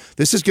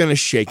to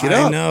shake it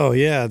I up. know,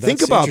 yeah. That's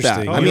Think about that.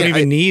 interesting. I I mean, don't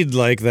even need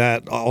like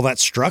that all that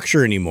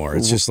structure anymore.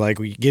 It's just like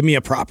give me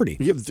a property.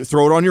 You have to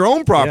throw it on your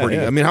own property.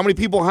 Yeah, yeah. I mean, how many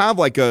people have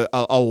like a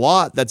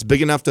lot that's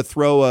big enough to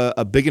throw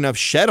a big enough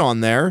shed on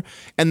there?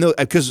 And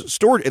because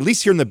storage, at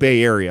least here in the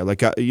Bay Area,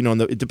 like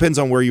it depends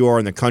on where you are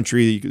in the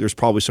country. There's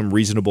probably some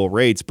reasonable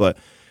rates, but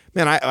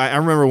man, I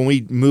remember when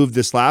we moved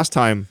this last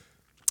time.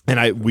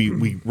 And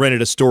we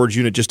rented a storage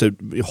unit just to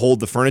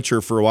hold the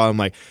furniture for a while. I'm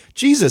like,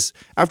 Jesus,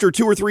 after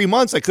 2 or 3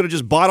 months, I could have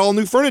just bought all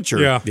new furniture.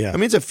 Yeah. Yeah. I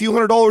mean, it's a few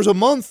 $100s a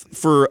month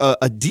for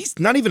a decent,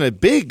 not even a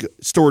big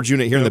storage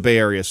unit here in the Bay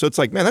Area. So it's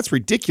like, man, that's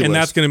ridiculous. and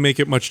that's going to make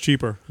it much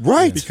cheaper,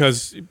 Right.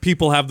 Because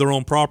people have their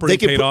own property they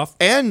can paid put, off.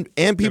 and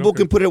people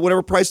can put it at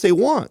whatever price they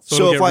want. So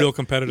it'll if get I, real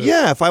competitive.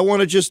 Yeah, if I want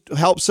to just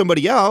help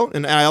somebody out,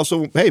 and I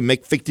also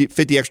make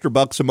 50 extra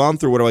bucks a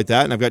month or whatever like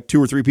that, and I've got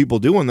 2 or 3 people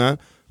doing that,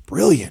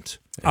 brilliant.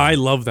 I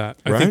love that.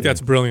 I Right? think that's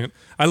brilliant.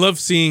 I love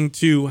seeing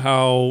too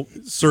how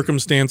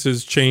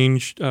circumstances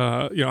change.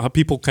 How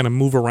people kind of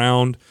move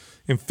around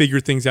and figure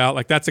things out.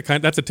 Like that's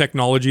a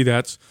technology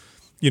that's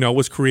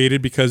was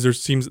created because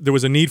there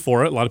was a need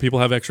for it. A lot of people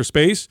have extra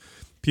space.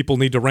 People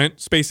need to rent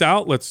space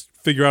out. Let's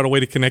figure out a way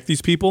to connect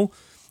these people.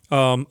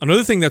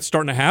 Another thing that's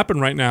starting to happen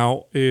right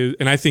now is,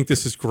 and I think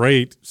this is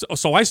great.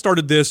 So I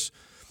started this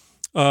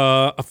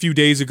a few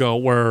days ago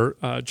where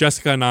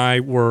Jessica and I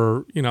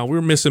were, we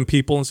were missing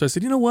people. And so I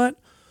said, you know what?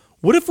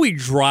 What if we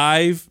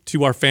drive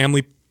to our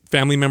family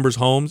members'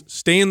 homes,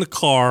 stay in the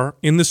car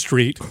in the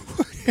street.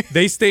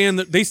 They stay in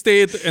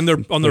their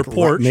on their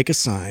porch. Make a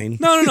sign.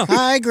 No.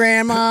 Hi,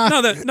 Grandma.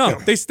 No.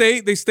 They stay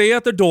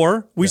at the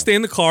door. We stay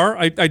in the car.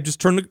 I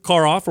just turn the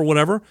car off or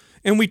whatever,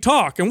 and we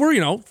talk. And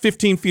we're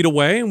 15 feet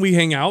away, and we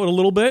hang out a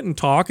little bit and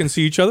talk and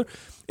see each other.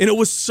 And it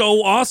was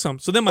so awesome.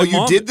 So then my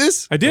mom. You did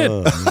this? I did.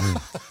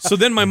 So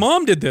then my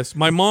mom did this.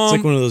 My mom. It's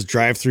like one of those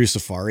drive-through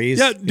safaris.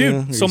 Yeah,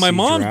 dude. where So you my see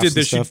mom giraffes did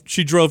this. and stuff.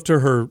 She drove to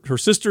her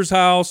sister's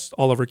house,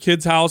 all of her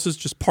kids' houses,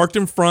 just parked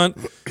in front.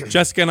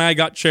 Jessica and I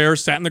got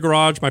chairs, sat in the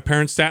garage. My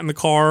parents sat in the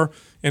car.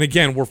 And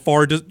again, we're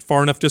far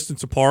enough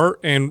distance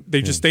apart. And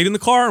they just stayed in the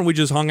car, and we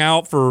just hung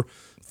out for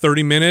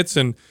 30 minutes.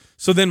 And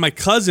so then my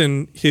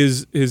cousin,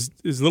 his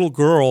little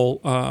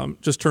girl,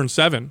 just turned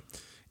 7.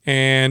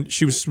 And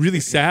she was really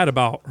sad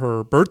about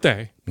her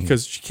birthday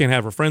because she can't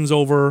have her friends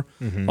over,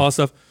 all that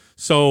stuff.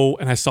 So,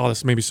 and I saw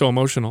this, made me so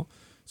emotional.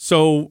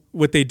 So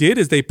what they did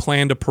is they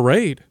planned a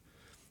parade.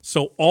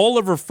 So all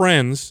of her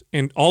friends,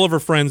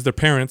 their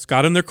parents,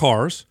 got in their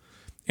cars,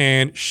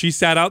 and she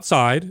sat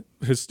outside.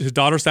 His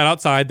daughter sat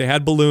outside. They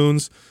had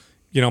balloons.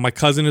 My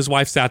cousin and his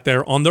wife sat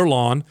there on their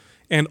lawn,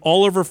 and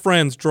all of her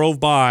friends drove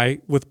by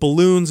with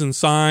balloons and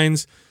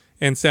signs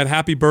and said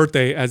happy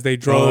birthday as they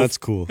drove. Oh, that's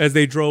cool. As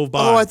they drove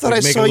by. Oh, I thought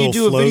Like I make saw a you little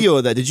do a float. video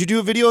of that. Did you do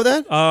a video of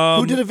that?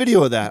 Who did a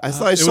video of that? I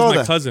thought I saw was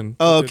my that. cousin.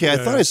 Oh, okay. I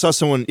Yeah, thought yeah. I saw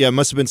someone. Yeah, it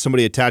must have been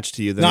somebody attached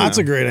to you. Then. No, that's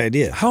a great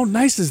idea. How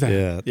nice is that?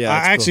 Yeah, Yeah, I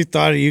that's actually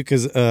thought of you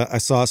because I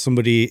saw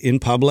somebody in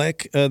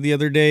public the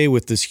other day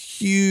with this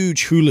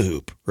huge hula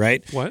hoop,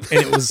 right? What?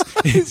 And it was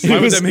Why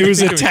would that make it was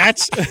me think of it?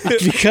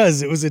 attached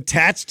because it was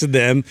attached to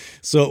them,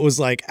 so it was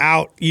like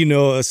out,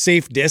 a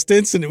safe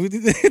distance, and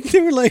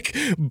they were like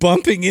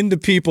bumping into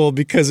people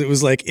because it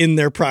was like in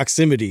their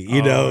proximity.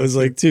 It was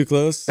like too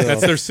close. So.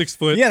 That's their 6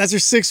 foot. Yeah, that's their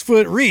 6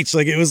 foot reach.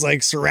 Like it was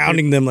like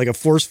surrounding them like a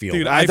force field.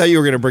 Dude, I thought you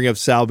were going to bring up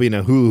Sal being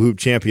a hula hoop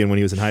champion when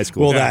he was in high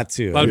school. well, Yeah. that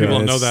too. A lot of people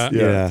don't know it's- that.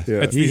 Yeah,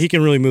 Yeah. He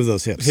can really move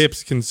those hips.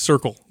 Hips can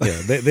circle. Yeah,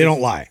 they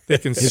don't lie. They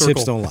can His circle.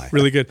 hips don't lie.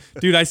 Really good.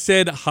 Dude, I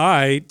said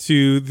hi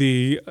to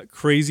the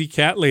crazy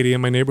cat lady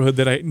in my neighborhood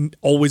that I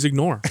always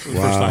ignore. For the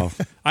first Wow.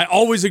 time. I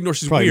always ignore.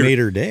 She's Probably weird. made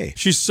her day.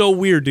 She's so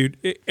weird, dude.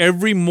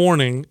 Every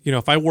morning,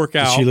 if I work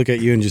out. Does she look at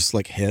you and just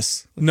like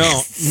hiss?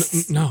 No,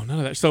 none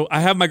of that. So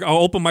I'll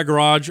open my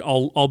garage.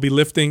 I'll be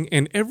lifting,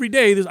 and every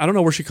day, I don't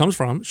know where she comes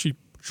from. She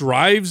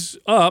drives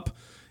up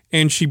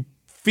and she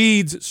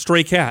feeds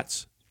stray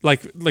cats.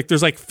 Like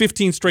there's like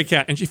 15 stray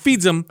cat, and she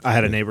feeds them I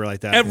had a neighbor like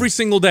that every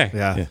single day.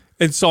 Yeah.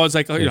 And so it's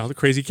like, the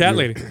crazy cat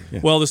lady.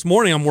 Well, this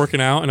morning I'm working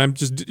out and I'm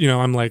just,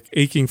 I'm like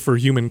aching for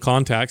human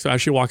contact. So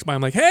as she walks by,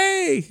 I'm like,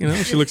 hey,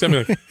 she looks at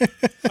me like,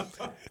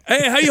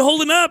 hey, how you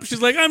holding up?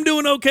 She's like, I'm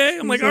doing okay.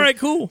 I'm like, all right,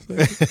 cool.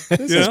 This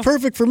is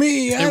perfect for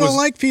me. I don't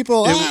like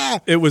people.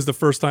 It was the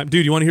first time.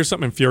 Dude, you want to hear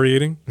something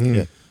infuriating?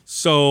 Yeah.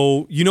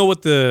 So you know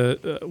what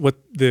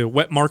the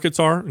wet markets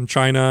are in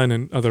China and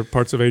in other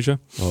parts of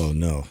Asia? Oh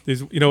no.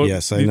 These,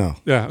 Yes, I know.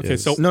 Yeah. Okay.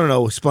 Yes. So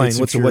No. Explain. It's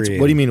What do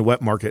infuriating. you mean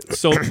wet market?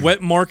 so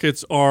wet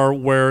markets are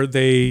where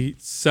they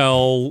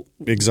sell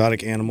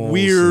Exotic animals.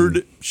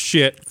 weird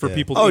shit for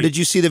people to Oh, eat. did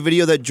you see the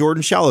video that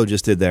Jordan Shallow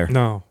just did there?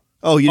 No.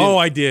 Oh, you didn't? Oh,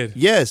 I did.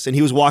 Yes, and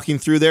he was walking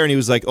through there, and he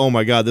was like, "Oh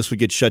my God, this would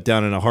get shut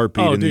down in a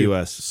heartbeat in the dude.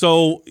 U.S."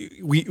 So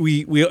we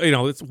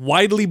it's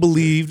widely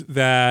believed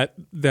that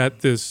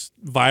this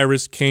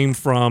virus came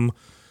from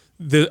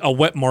a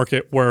wet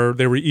market where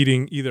they were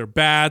eating either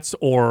bats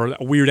or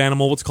a weird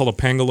animal, what's called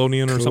a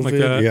pangolinian or something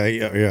like that.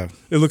 Yeah.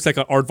 It looks like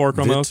an aardvark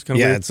almost.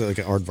 Kind of weird. It's like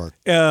an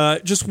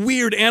aardvark. Just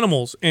weird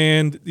animals.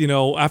 And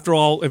after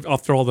all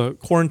the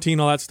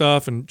quarantine, all that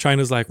stuff, and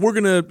China's like, we're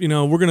gonna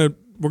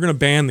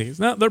ban these.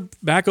 Now they're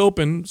back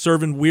open,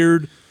 serving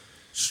weird,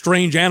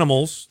 strange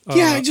animals.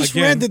 Yeah, I just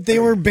read that they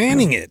were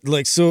banning it.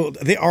 Like, so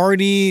they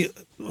already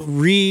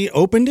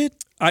reopened it.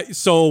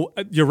 So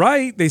you're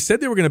right. They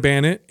said they were going to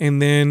ban it, and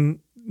then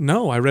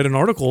no, I read an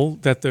article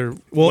that they're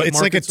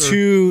It's like it's a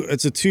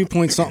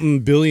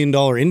 $2 billion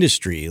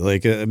industry.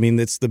 Like, I mean,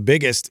 it's the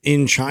biggest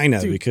in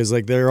China because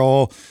like they're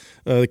all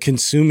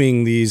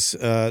consuming these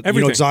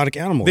exotic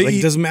animals. They Like, eat-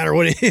 it doesn't matter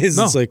what it is.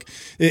 No. It's like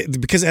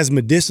because it has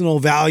medicinal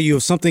value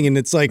of something, and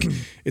it's like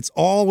it's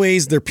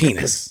always their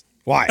penis.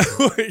 Why?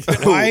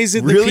 Why is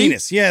it the Really?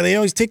 penis? Yeah, they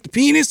always take the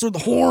penis or the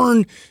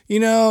horn,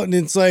 and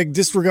it's like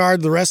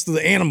disregard the rest of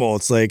the animal.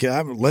 It's like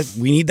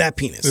we need that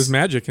penis. There's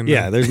magic in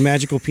Yeah, there. there's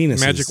magical penises.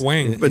 Magic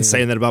wang. I've been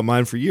saying that about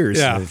mine for years.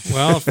 Yeah.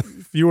 Well,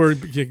 if you were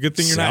good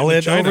thing you're Sell not in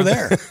it China. over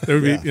there.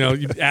 There would be,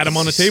 you add them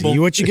on a table. See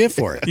what you get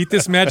for it. Eat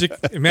this magic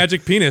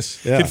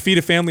penis. Yeah. Could feed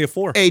a family of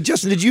 4. Hey,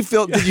 Justin, did you?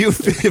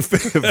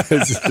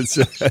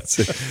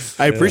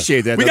 I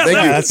appreciate that. We got Thank you.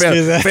 that. Let's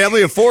do that.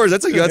 Family of 4s.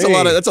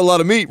 That's a lot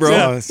of meat,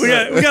 bro.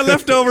 Yeah, we got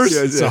leftovers.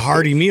 It's a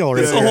hearty meal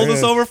right This will there. hold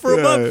us over for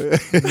a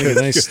month. Yeah,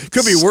 nice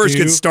Could be worse.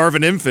 stew. Could starve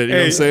an infant. You know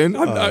what I'm saying?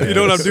 You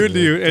know what I'm doing to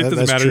you? It doesn't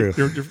that's matter.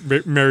 true.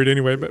 You're married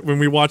anyway. But when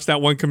we watched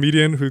that one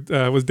comedian who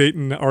was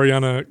dating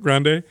Ariana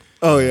Grande,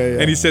 Oh yeah.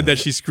 and he said that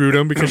she screwed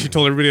him because she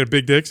told everybody had a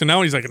big dick. So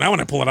now he's like, now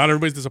when I pull it out,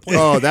 everybody's disappointed.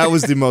 Oh, that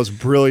was the most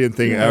brilliant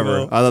thing ever.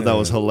 know. I thought that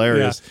was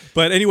hilarious. Yeah.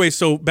 But anyway,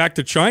 so back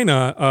to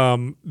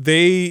China,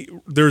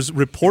 there's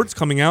reports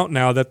coming out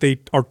now that they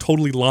are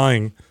totally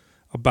lying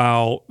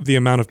about the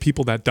amount of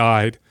people that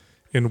died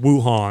in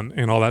Wuhan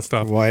and all that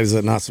stuff. Why is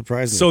it not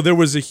surprising? So there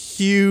was a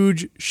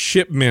huge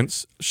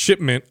shipment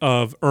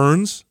of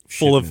urns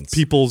full of Shipments.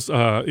 people's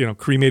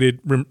cremated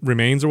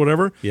remains or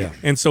whatever. Yeah.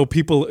 And so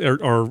people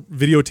are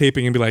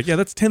videotaping and be like, yeah,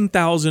 that's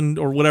 10,000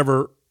 or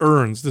whatever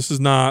urns. This is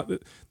not.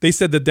 They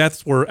said the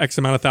deaths were X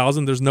amount of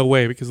thousand. There's no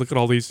way because look at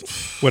all these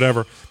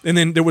whatever. And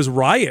then there was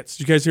riots.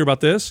 Did you guys hear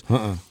about this?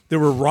 There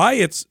were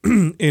riots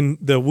in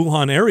the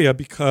Wuhan area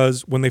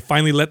because when they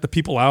finally let the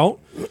people out,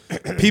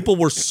 people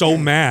were so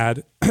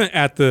mad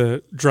at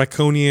the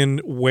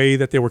draconian way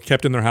that they were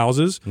kept in their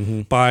houses.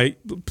 By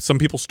some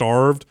people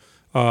starved.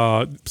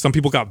 Some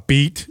people got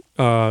beat,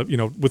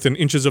 within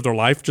inches of their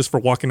life just for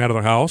walking out of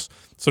their house.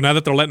 So now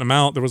that they're letting them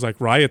out, there was like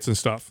riots and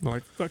stuff. They're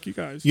like, fuck you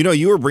guys.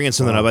 You were bringing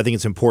something up. I think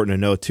it's important to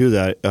note too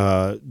that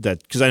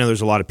because I know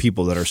there's a lot of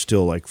people that are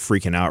still like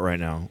freaking out right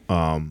now.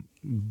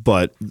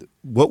 But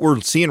what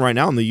we're seeing right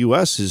now in the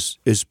U.S.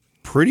 is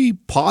pretty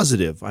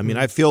positive. I mean,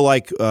 I feel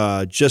like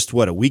just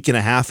a week and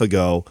a half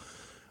ago,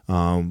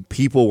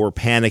 people were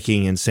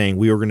panicking and saying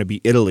we were going to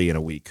be Italy in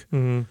a week.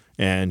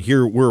 And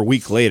here we're a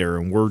week later,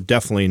 and we're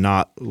definitely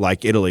not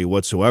like Italy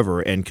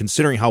whatsoever. And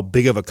considering how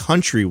big of a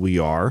country we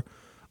are,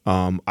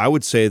 I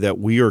would say that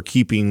we are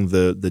keeping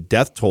the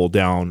death toll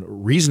down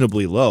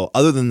reasonably low,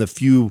 other than the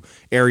few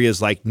areas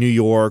like New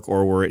York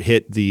or where it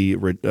hit the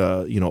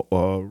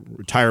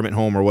retirement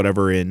home or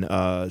whatever in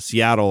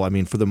Seattle. I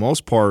mean, for the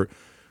most part,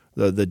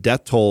 the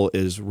death toll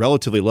is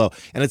relatively low,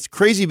 and it's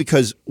crazy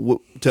because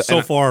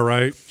So far,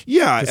 right?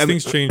 yeah,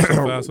 Things change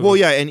so fast. well,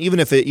 yeah, and even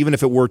if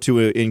it were to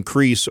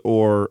increase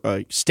or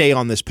stay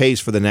on this pace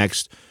for the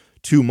next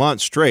 2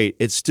 months straight,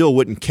 it still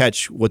wouldn't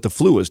catch what the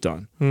flu has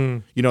done.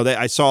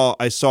 I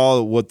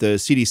saw what the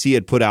CDC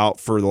had put out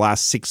for the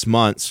last 6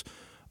 months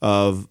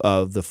of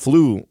the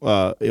flu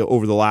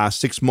over the last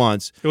 6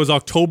 months. It was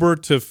October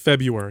to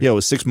February. Yeah, it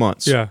was 6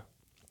 months. Yeah.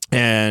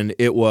 And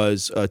it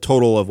was a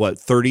total of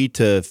 30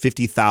 to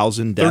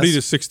 50,000 deaths. 30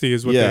 to 60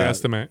 is what they Yeah.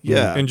 estimate.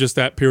 Yeah. In just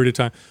that period of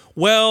time.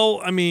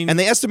 Well, I mean. And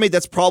they estimate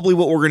that's probably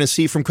what we're going to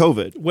see from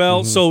COVID.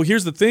 Well, so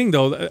here's the thing,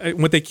 though.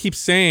 What they keep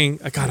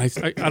saying, God, I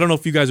don't know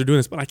if you guys are doing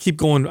this, but I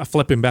keep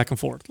flipping back and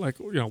forth. Like,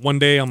 one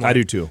day I'm like, I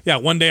do too. Yeah,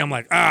 one day I'm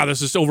like,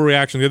 this is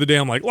overreaction. The other day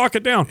I'm like, lock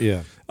it down.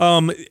 Yeah.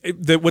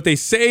 What they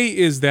say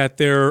is that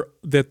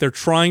they're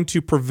trying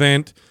to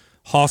prevent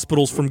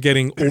hospitals from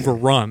getting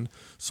overrun.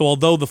 So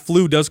although the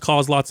flu does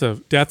cause lots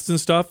of deaths and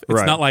stuff, it's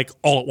Right. not like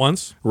all at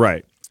once.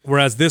 Right.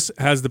 Whereas this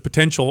has the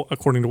potential,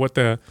 according to what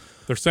they're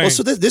saying. Well,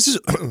 so this is.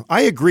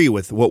 I agree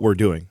with what we're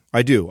doing.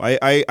 I do.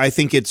 I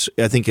think it's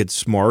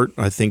smart.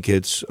 I think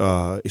it's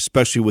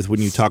especially with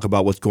when you talk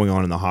about what's going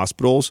on in the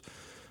hospitals.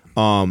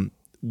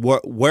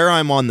 Where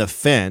I'm on the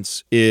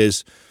fence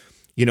is,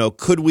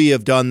 could we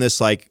have done this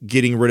like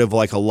getting rid of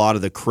like a lot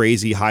of the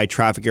crazy high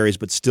traffic areas,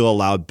 but still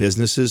allowed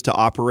businesses to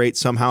operate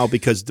somehow?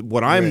 Because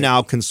what I'm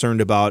now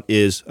concerned about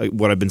is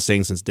what I've been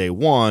saying since day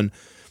one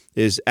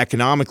is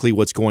economically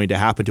what's going to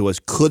happen to us.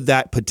 Could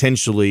that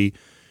potentially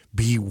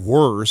be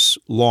worse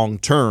long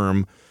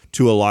term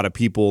to a lot of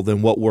people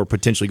than what we're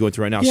potentially going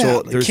through right now?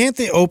 Yeah, So can't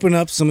they open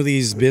up some of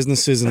these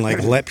businesses and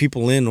like let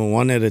people in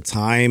one at a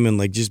time and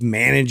like just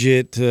manage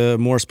it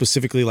more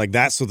specifically like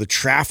that, so the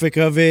traffic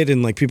of it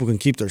and like people can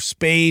keep their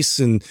space?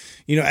 And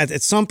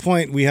at some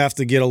point we have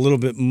to get a little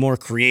bit more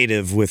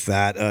creative with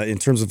that in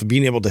terms of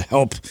being able to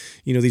help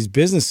these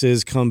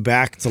businesses come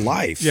back to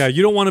life. Yeah,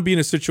 you don't want to be in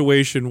a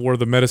situation where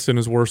the medicine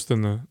is worse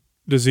than the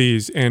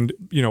disease, and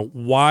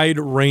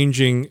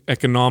wide-ranging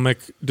economic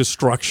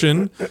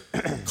destruction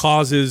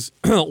causes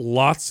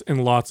lots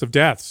and lots of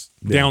deaths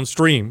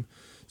downstream.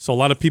 So a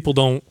lot of people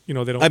don't, they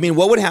don't. I mean,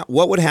 what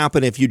would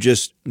happen if you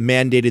just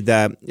mandated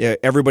that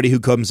everybody who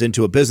comes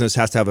into a business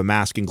has to have a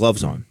mask and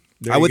gloves on?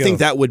 I would think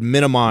that would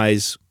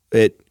minimize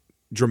it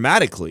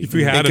dramatically. If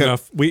we had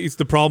enough, it's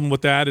the problem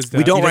with that is that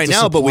we don't right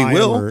now, but we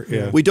will.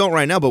 yeah. We don't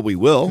right now, but we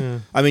will. Yeah.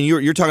 I mean,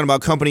 you're talking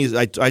about companies.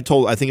 I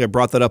think I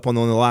brought that up on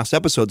one of the last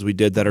episodes we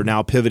did that are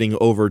now pivoting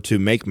over to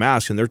make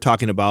masks, and they're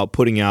talking about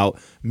putting out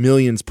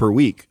millions per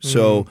week.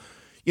 So,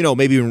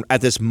 maybe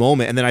at this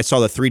moment, and then I saw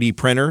the 3D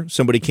printer.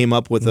 Somebody came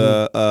up with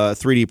a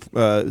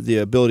 3D, the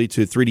ability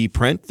to 3D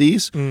print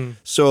these.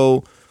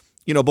 So,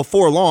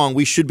 before long,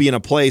 we should be in a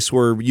place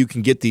where you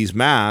can get these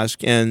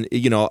masks. And,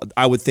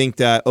 I would think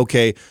that,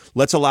 okay,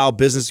 let's allow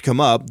business to come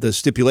up. The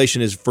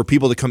stipulation is for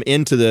people to come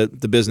into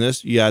the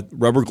business. You got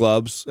rubber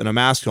gloves and a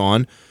mask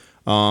on.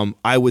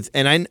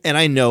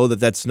 I know that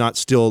that's not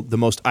still the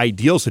most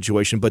ideal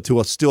situation, but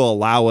to still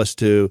allow us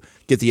to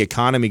get the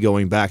economy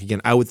going back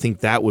again, I would think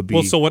that would be.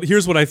 Well, so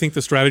here's what I think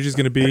the strategy is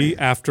going to be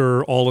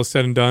after all is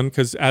said and done.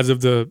 Because as of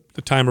the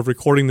time of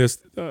recording this,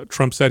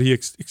 Trump said he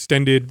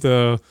extended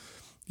the,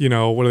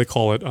 what do they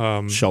call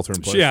it? Shelter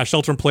in place. Yeah,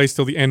 shelter in place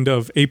till the end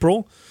of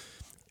April.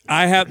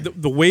 I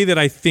have the way that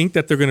I think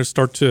that they're going to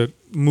start to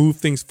move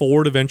things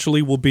forward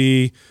eventually will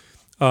be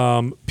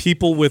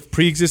people with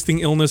pre-existing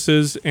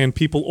illnesses and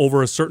people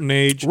over a certain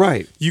age.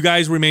 Right. You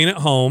guys remain at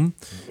home.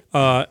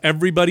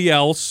 Everybody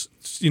else,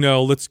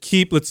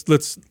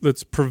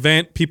 let's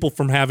prevent people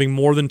from having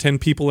more than 10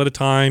 people at a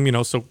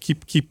time. So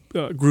keep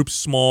groups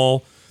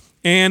small.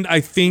 And I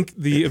think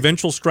the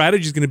eventual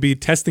strategy is going to be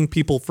testing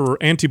people for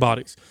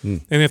antibodies.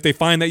 And if they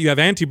find that you have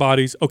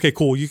antibodies, okay,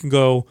 cool, you can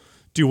go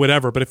do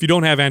whatever. But if you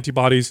don't have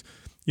antibodies,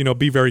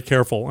 be very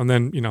careful. And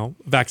then,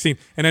 vaccine.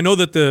 And I know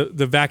that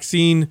the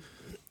vaccine,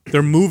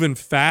 they're moving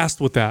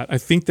fast with that. I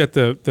think that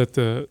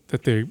the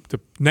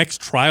next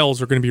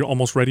trials are going to be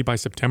almost ready by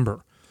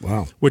September.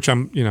 Wow. Which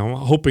I'm,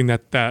 hoping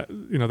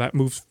that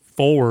moves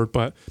forward.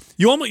 But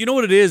you know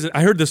what it is?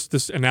 I heard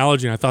this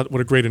analogy and I thought,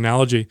 what a great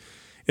analogy.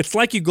 It's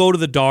like you go to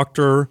the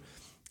doctor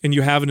and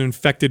you have an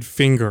infected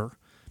finger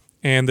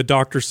and the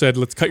doctor said,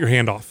 let's cut your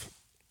hand off.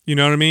 You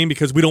know what I mean?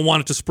 Because we don't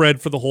want it to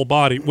spread for the whole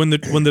body. When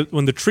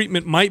the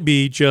treatment might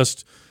be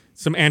just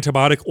some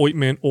antibiotic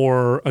ointment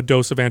or a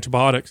dose of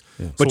antibiotics.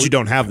 Yeah. But you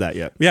don't have that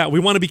yet. Yeah,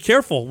 we want to be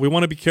careful. We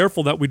want to be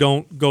careful that we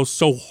don't go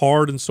so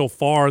hard and so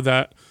far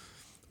that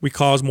we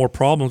cause more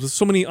problems. There's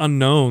so many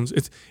unknowns.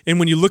 And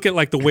when you look at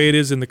like the way it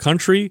is in the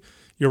country,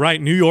 you're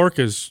right, New York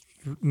is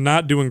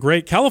not doing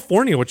great.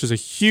 California, which is a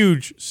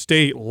huge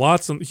state,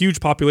 huge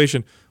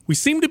population, we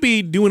seem to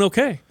be doing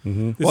okay.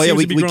 Mm-hmm. Well, yeah,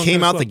 we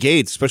came out the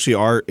gates,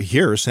 especially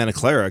here, Santa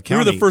Clara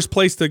County. We were the first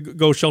place to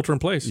go shelter in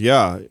place.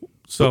 Yeah.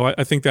 So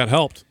I think that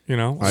helped, a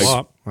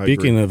lot.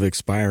 Speaking of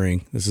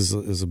expiring, this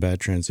is a bad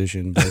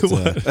transition, but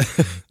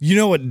you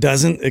know what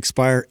doesn't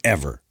expire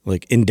ever,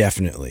 like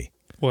indefinitely?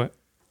 What?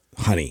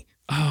 Honey.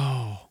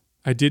 Oh,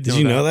 I did know that.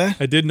 Did you know that?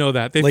 I did know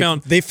that.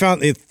 They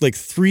found it like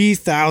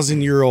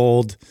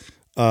 3,000-year-old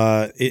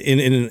in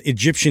an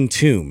Egyptian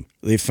tomb.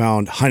 They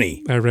found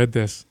honey. I read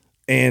this.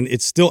 And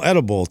it's still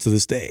edible to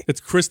this day.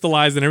 It's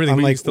crystallized and everything. I'm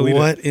but like, you can still eat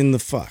what it. in the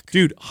fuck?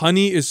 Dude,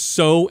 honey is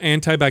so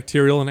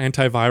antibacterial and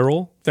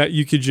antiviral that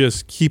you could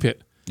just keep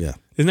it. Yeah.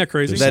 Isn't that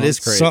crazy? That is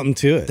crazy. Something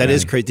to it. That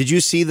is crazy. Did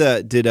you see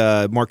did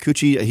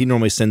Marcucci, he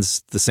normally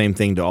sends the same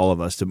thing to all of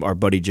us, to our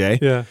buddy Jay.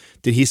 Yeah.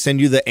 Did he send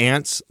you the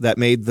ants that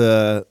made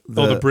the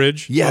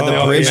bridge? Yeah,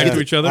 the bridge. Next to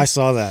each other? I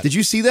saw that. Did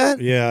you see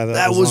that? Yeah.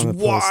 That was on the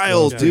post.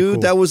 wild, That was dude.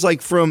 cool. That was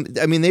like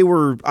they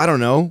were, I don't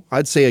know,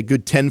 I'd say a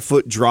good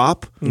 10-foot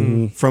drop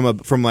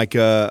from like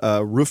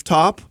a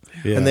rooftop.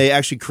 and they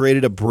actually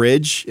created a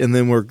bridge, and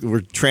then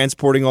we're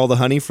transporting all the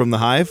honey from the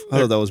hive. I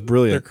thought that was They're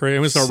brilliant. crazy.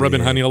 I'm gonna start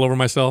rubbing honey all over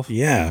myself.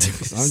 Yeah,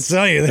 I'm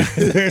telling you,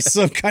 there's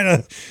some kind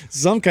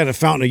of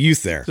fountain of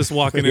youth there. Just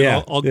walking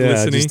in all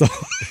glistening.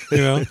 You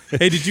know.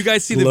 Hey, did you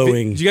guys see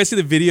glowing. Did you guys see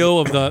the video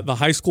of the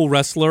high school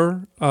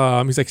wrestler?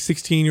 He's like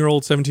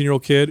 16-year-old,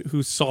 17-year-old kid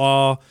who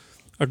saw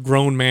a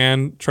grown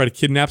man try to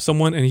kidnap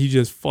someone, and he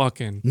just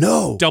fucking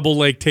double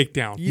leg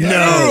takedown.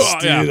 Yes,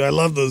 Yeah. dude, I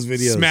love those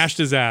videos. Smashed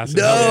his ass.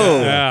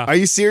 No, Yeah. Are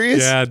you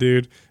serious? Yeah,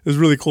 dude. It was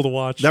really cool to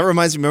watch. That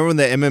reminds me. Remember when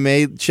the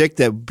MMA chick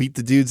that beat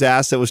the dude's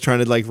ass that was trying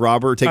to like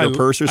rob her or take her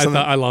purse or something?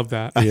 I love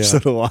that. I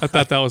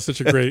thought that was such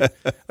a great.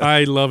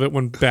 I love it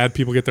when bad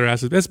people get their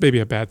asses. That's maybe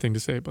a bad thing to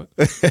say, but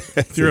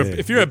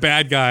if you're a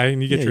bad guy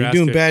and you get your you're ass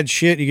doing kicked, bad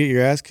shit, you get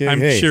your ass kicked. I'm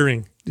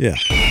cheering. Yeah.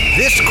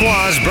 This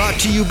Quaz brought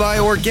to you by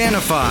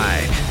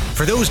Organifi.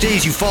 For those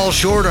days you fall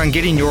short on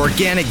getting your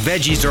organic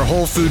veggies or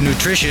whole food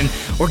nutrition,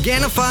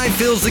 Organifi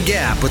fills the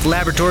gap with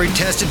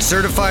laboratory-tested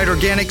certified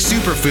organic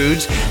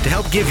superfoods to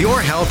help give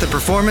your health and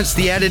performance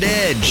the added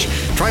edge.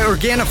 Try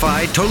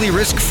Organifi totally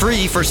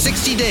risk-free for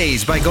 60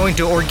 days by going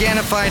to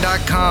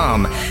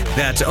Organifi.com.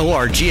 That's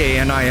Organifi.com.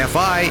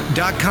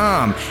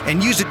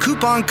 And use the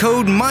coupon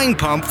code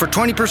MINDPUMP for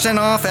 20%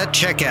 off at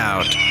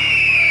checkout.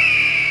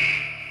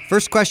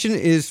 First question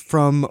is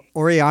from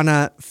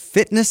Oriana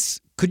Fitness.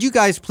 Could you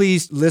guys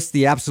please list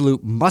the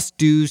absolute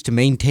must-dos to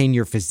maintain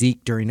your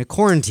physique during a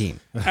quarantine?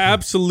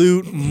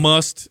 Absolute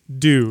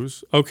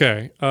must-dos.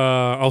 Okay,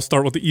 I'll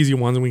start with the easy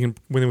ones, and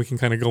we can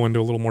kind of go into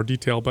a little more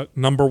detail. But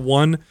number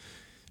one,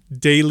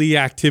 daily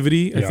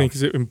activity, I think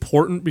is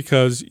important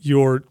because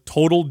your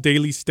total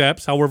daily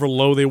steps, however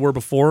low they were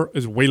before,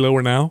 is way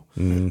lower now.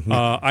 Mm-hmm.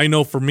 I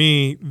know for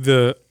me,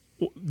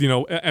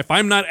 if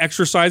I'm not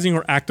exercising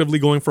or actively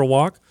going for a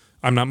walk,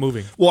 I'm not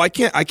moving. Well, I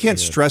can't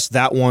stress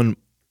that one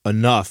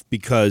enough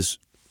because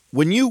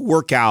when you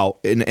work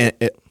out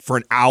for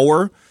an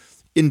hour,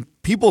 in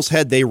people's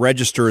head they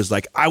register as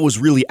like I was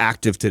really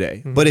active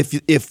today. Mm-hmm. But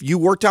if you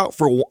worked out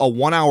for a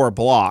 1 hour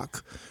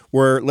block,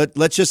 where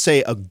let's just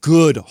say a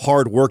good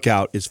hard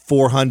workout is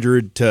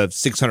 400 to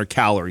 600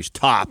 calories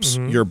tops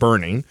you're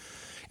burning,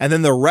 and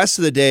then the rest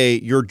of the day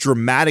you're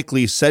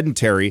dramatically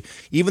sedentary,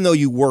 even though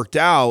you worked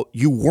out,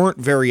 you weren't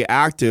very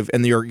active,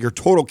 and your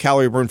total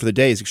calorie burn for the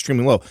day is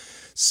extremely low.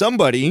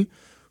 Somebody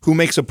who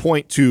makes a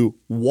point to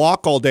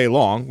walk all day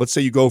long, let's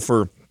say you go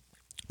for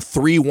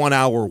 3 1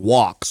 hour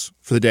walks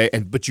for the day,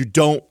 but you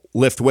don't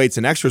lift weights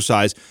and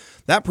exercise,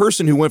 that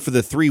person who went for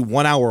the 3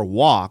 1 hour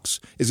walks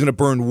is going to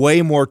burn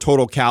way more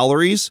total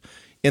calories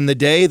in the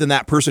day than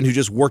that person who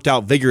just worked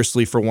out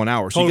vigorously for 1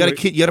 hour. So you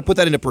got to put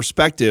that into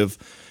perspective.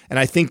 And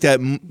I think that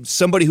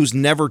somebody who's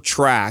never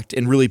tracked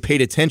and really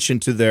paid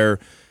attention to their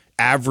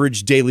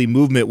average daily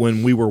movement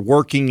when we were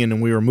working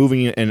and we were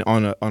moving and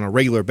on a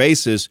regular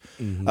basis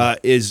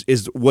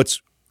is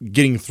what's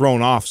getting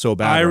thrown off so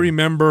bad. I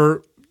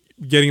remember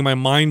getting my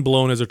mind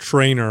blown as a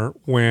trainer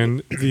when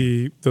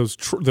the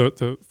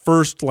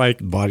first like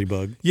body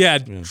bug. Yeah,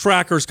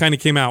 trackers kind of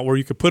came out where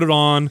you could put it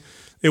on.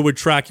 It would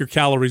track your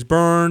calories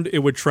burned. It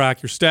would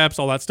track your steps,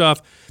 all that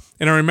stuff.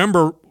 And I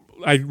remember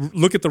I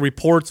look at the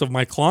reports of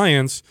my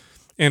clients,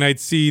 and I'd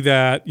see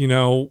that,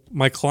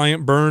 my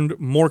client burned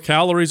more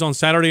calories on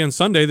Saturday and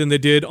Sunday than they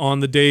did on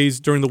the days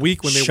during the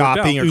week when they worked out.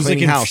 Shopping or it was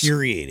cleaning like house.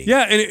 Infuriating.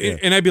 Yeah,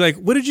 and I'd be like,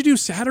 "What did you do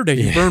Saturday?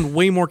 You burned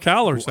way more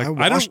calories." Like,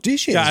 I washed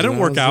dishes. Yeah, I didn't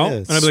work out.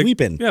 And I'd be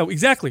sweeping. like, "Yeah,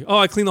 exactly. Oh,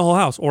 I cleaned the whole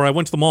house, or I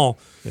went to the mall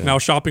and I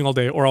was shopping all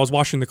day, or I was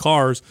washing the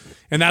cars."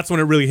 And that's when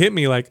it really hit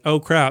me, like, "Oh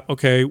crap!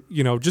 Okay,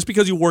 just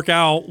because you work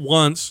out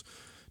once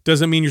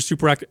doesn't mean you're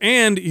super active."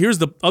 And here's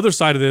the other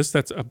side of this.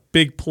 That's a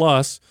big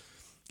plus.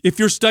 If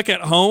you're stuck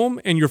at home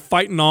and you're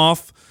fighting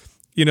off,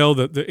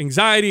 the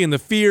anxiety and the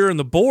fear and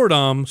the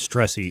boredom.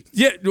 Stress eat.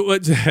 Yeah.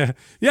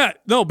 Yeah.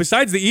 No,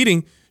 besides the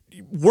eating,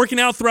 working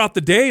out throughout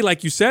the day,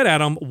 like you said,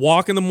 Adam,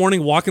 walk in the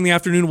morning, walk in the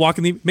afternoon,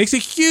 makes a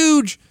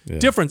huge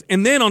difference.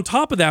 And then on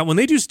top of that, when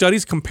they do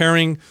studies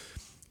comparing,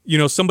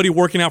 somebody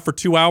working out for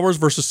 2 hours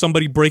versus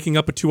somebody breaking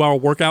up a 2 hour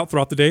workout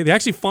throughout the day, they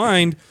actually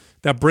find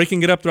that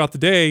breaking it up throughout the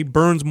day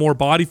burns more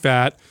body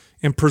fat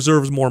and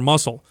preserves more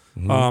muscle.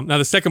 Mm-hmm. Now,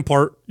 the second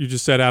part you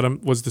just said, Adam,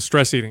 was the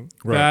stress eating.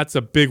 Right. That's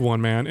a big one,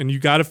 man. And you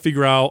got to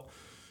figure out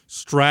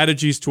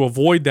strategies to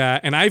avoid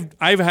that. And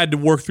I've had to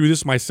work through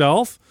this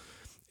myself.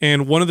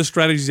 And one of the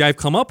strategies I've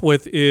come up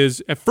with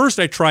is, at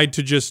first I tried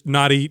to just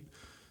not eat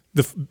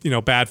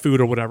the bad food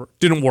or whatever.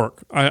 Didn't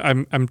work.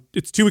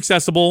 It's too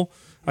accessible.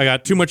 I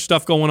got too much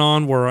stuff going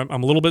on where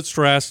I'm a little bit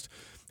stressed,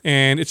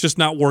 and it's just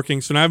not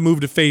working. So now I've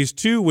moved to phase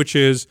 2, which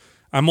is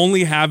I'm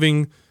only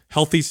having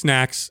healthy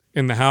snacks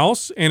in the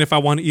house, and if I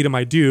want to eat them,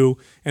 I do,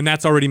 and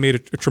that's already made a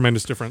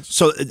tremendous difference.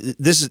 So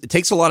it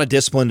takes a lot of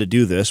discipline to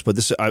do this,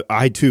 but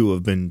I too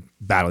have been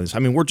battling this. I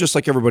mean, we're just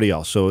like everybody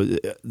else. So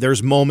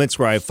there's moments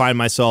where I find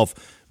myself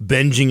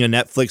binging a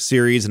Netflix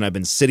series, and I've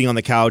been sitting on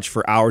the couch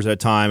for hours at a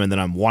time, and then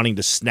I'm wanting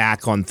to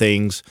snack on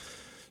things.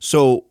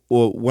 So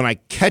when I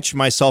catch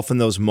myself in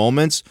those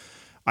moments,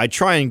 I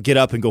try and get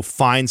up and go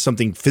find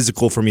something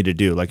physical for me to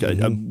do. Like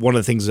one of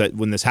the things that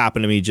when this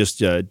happened to me just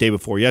day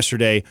before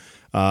yesterday,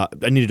 I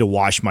needed to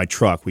wash my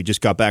truck. We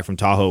just got back from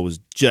Tahoe,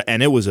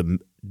 and it was a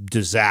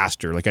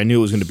disaster. Like I knew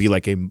it was going to be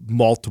like a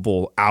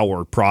multiple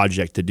hour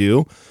project to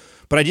do,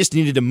 but I just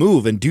needed to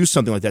move and do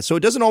something like that. So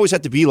it doesn't always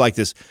have to be like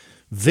this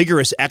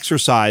vigorous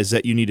exercise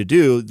that you need to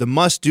do. The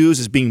must-dos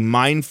is being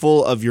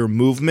mindful of your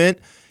movement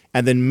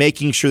and then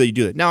making sure that you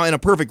do it. Now, in a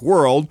perfect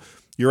world,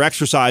 you're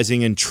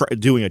exercising and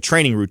doing a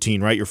training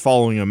routine, right? You're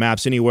following a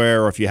Maps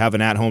Anywhere, or if you have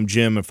an at-home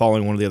gym and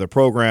following one of the other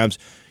programs,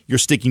 you're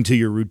sticking to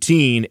your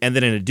routine. And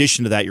then in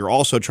addition to that, you're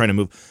also trying to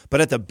move.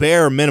 But at the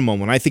bare minimum,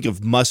 when I think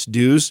of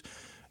must-dos,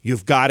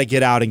 you've got to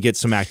get out and get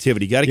some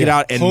activity. You got to get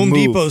out and Home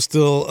move. Depot's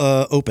still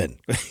open.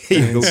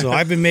 And so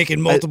I've been making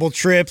multiple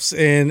trips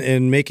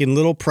and making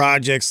little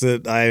projects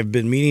that I've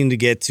been meaning to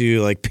get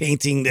to, like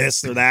painting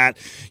this or that,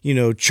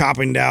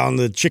 chopping down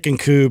the chicken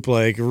coop,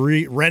 like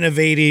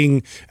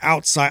renovating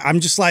outside.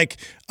 I'm just like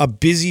a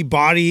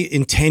busybody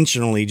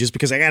intentionally, just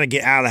because I got to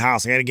get out of the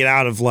house. I got to get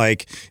out of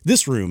like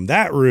this room,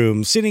 that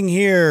room, sitting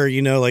here,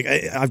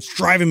 it's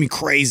driving me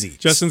crazy.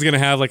 Justin's going to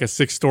have like a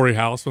 6-story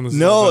house when this is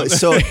No, done.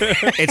 so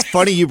it's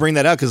funny you bring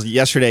that up because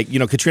yesterday,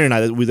 Katrina and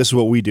I, this is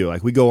what we do.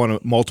 Like we go on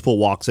multiple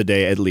walks a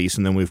day at least,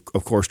 and then we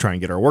of course try and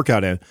get our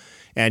workout in.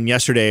 And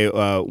yesterday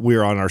we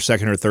were on our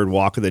second or third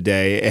walk of the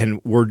day,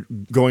 and we're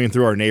going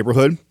through our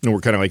neighborhood, and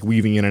we're kind of like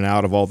weaving in and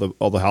out of all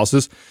the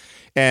houses.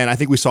 And I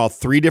think we saw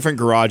 3 different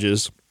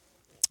garages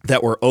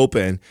that were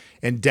open,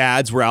 and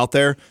dads were out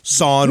there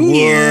sawing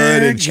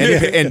wood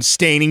and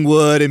staining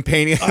wood and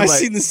painting. I've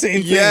seen the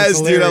same thing.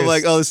 Yes, dude. I'm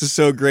like, oh, this is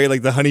so great.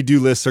 Like the honeydew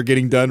lists are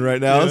getting done right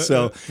now.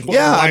 So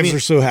Wives are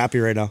so happy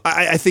right now.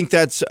 I think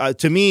that's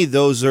to me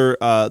those are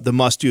the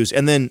must-dos,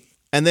 and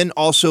then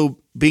also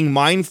being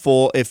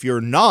mindful if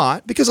you're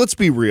not, because let's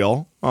be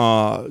real,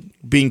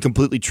 being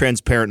completely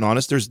transparent and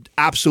honest. There's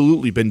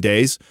absolutely been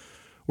days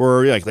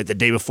where like the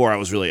day before I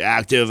was really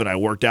active and I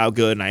worked out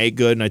good and I ate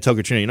good, and I tell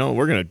Katrina,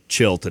 we're going to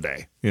chill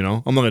today. I'm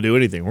not going to do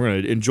anything. We're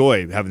going to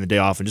enjoy having the day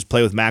off and just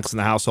play with Max in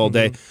the house all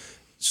day.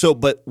 So,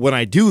 but when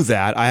I do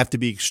that, I have to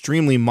be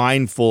extremely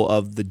mindful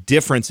of the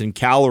difference in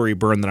calorie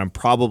burn that I'm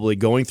probably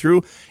going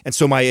through. And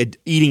so my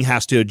eating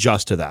has to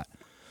adjust to that.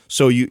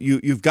 So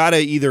you've got to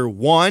either,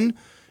 one,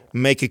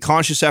 make a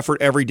conscious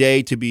effort every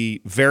day to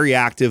be very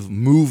active,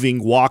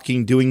 moving,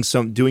 walking, doing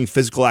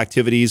physical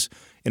activities.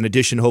 In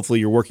addition, hopefully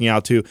you're working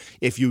out too.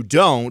 If you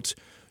don't,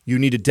 you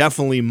need to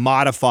definitely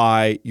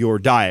modify your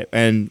diet.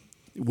 And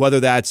whether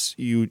that's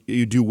you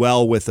do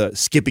well with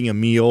skipping a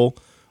meal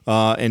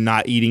and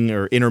not eating,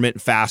 or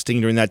intermittent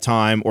fasting during that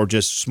time, or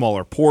just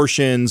smaller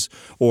portions,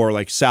 or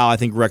like Sal, I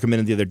think,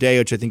 recommended the other day,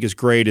 which I think is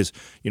great, is,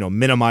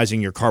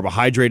 minimizing your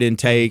carbohydrate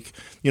intake.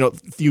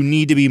 You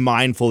need to be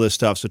mindful of this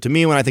stuff. So to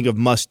me, when I think of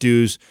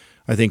must-dos,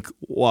 I think,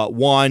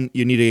 one,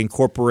 you need to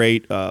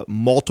incorporate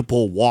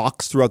multiple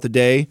walks throughout the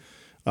day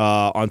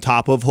on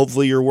top of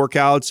hopefully your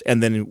workouts.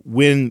 And then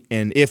when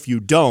and if you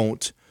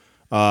don't,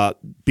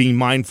 being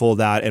mindful of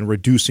that and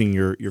reducing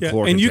your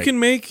caloric and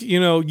intake.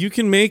 you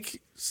can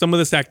make some of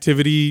this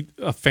activity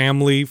a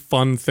family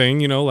fun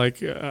thing.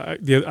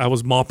 I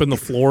was mopping the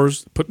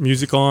floors, put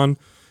music on,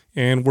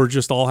 and we're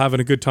just all having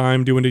a good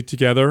time doing it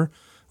together.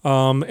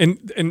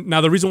 And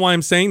now the reason why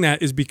I'm saying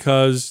that is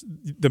because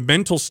the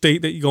mental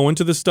state that you go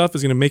into this stuff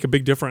is going to make a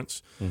big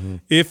difference. Mm-hmm.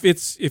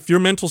 If your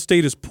mental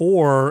state is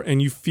poor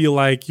and you feel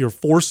like you're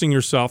forcing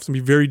yourself, it's going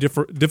to be very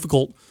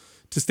difficult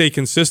to stay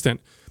consistent.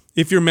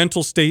 If your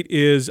mental state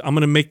is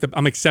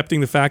I'm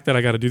accepting the fact that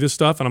I got to do this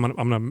stuff and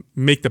I'm going to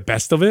make the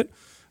best of it,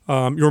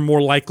 you're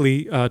more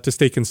likely to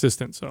stay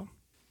consistent. So,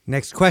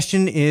 next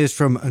question is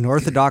from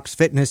Unorthodox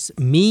Fitness.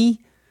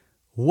 Me.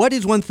 What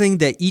is one thing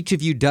that each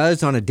of you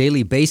does on a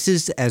daily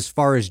basis as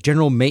far as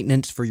general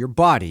maintenance for your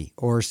body,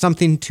 or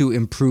something to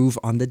improve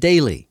on the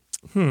daily?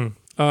 The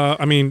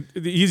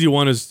easy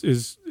one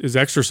is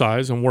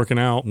exercise and working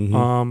out.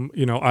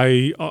 Mm-hmm.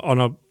 I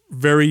on a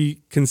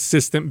very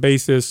consistent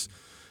basis,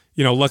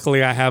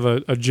 luckily I have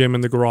a gym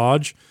in the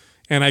garage,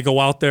 and I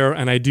go out there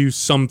and I do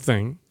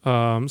something.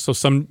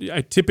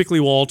 I typically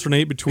will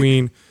alternate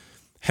between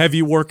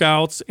heavy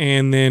workouts,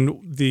 and then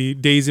the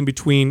days in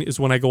between is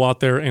when I go out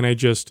there and I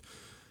just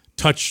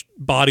touch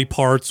body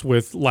parts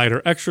with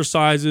lighter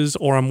exercises,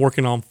 or I'm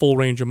working on full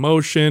range of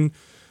motion,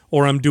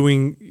 or I'm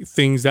doing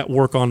things that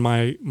work on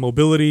my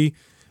mobility.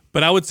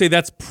 But I would say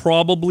that's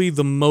probably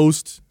the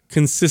most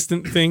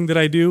consistent thing that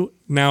I do.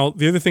 Now,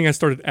 the other thing I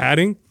started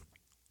adding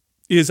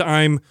is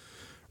I'm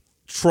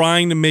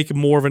trying to make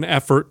more of an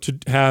effort to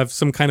have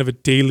some kind of a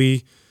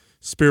daily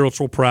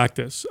spiritual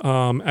practice.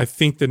 I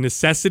think the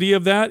necessity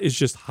of that is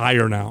just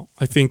higher now.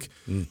 I think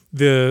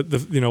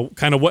the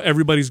kind of what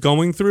everybody's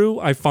going through,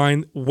 I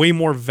find way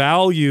more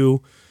value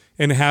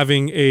in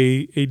having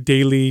a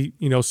daily,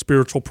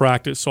 spiritual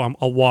practice. So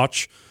I'll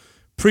watch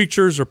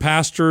preachers or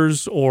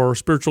pastors or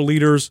spiritual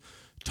leaders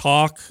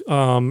talk,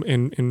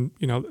 it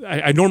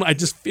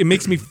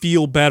makes me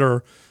feel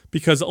better,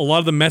 because a lot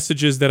of the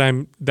messages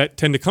that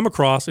tend to come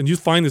across, and you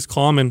find this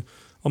common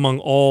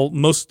among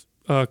most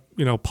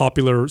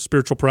popular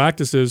spiritual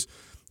practices,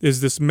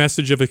 is this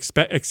message of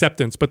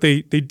acceptance, but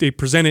they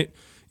present it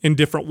in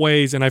different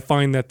ways, and I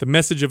find that the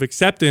message of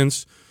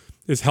acceptance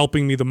is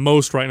helping me the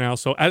most right now.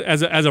 So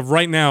as of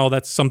right now,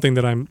 that's something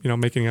that I'm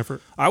making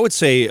effort. I would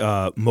say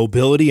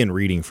mobility and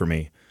reading for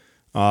me.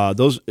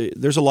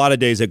 There's a lot of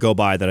days that go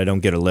by that I don't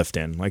get a lift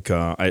in. Like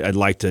I'd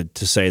like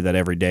to say that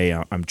every day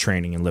I'm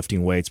training and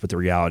lifting weights, but the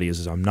reality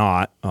is I'm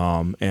not.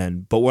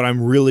 But what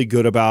I'm really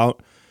good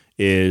about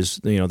is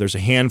there's a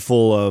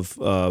handful of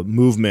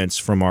movements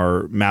from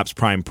our MAPS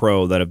Prime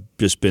Pro that have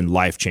just been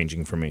life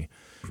changing for me.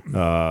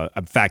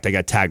 In fact, I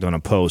got tagged on a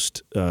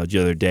post the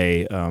other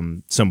day.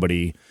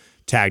 Somebody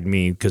tagged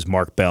me because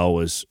Mark Bell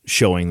was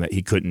showing that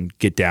he couldn't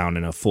get down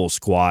in a full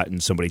squat,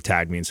 and somebody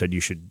tagged me and said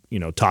you should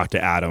talk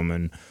to Adam.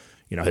 And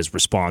his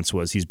response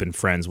was he's been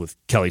friends with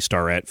Kelly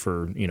Starrett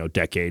for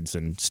decades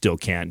and still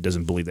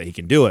doesn't believe that he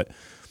can do it.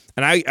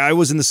 And I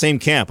was in the same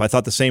camp. I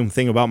thought the same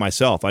thing about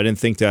myself. I didn't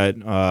think that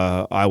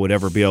I would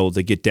ever be able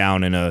to get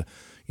down in a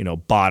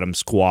bottom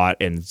squat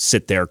and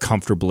sit there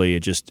comfortably.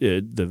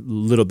 The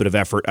little bit of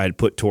effort I'd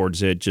put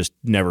towards it just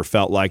never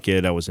felt like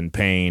it. I was in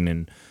pain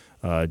and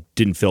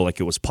didn't feel like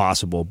it was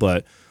possible.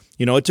 But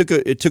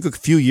it took a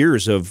few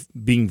years of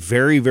being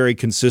very, very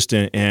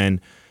consistent, and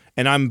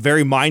I'm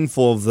very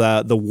mindful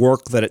of the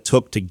work that it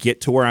took to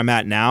get to where I'm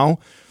at now,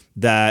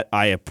 that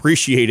I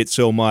appreciate it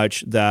so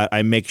much that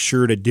I make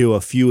sure to do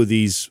a few of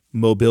these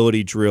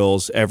mobility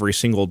drills every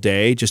single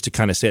day just to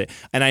kind of say it.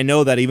 And I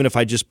know that even if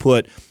I just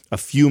put a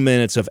few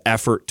minutes of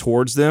effort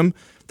towards them,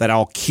 that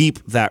I'll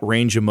keep that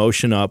range of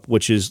motion up,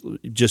 which has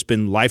just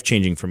been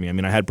life-changing for me. I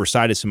mean, I had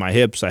bursitis in my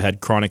hips. I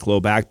had chronic low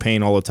back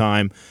pain all the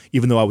time.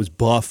 Even though I was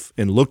buff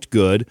and looked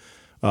good,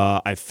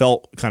 I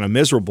felt kind of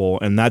miserable,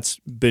 and that's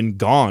been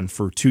gone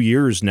for 2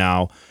 years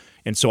now.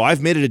 And so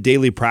I've made it a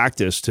daily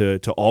practice to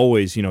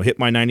always, hit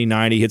my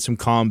 90-90, hit some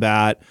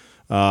combat,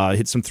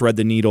 hit some thread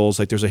the needles.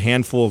 Like there's a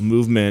handful of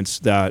movements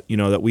that,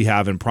 that we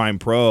have in Prime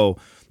Pro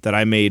that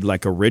I made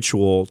like a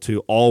ritual to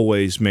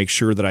always make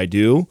sure that I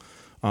do.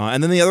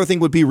 And then the other thing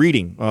would be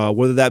reading,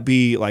 whether that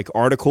be like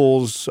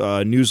articles,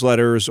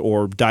 newsletters,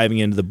 or diving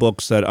into the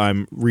books that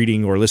I'm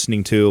reading or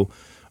listening to.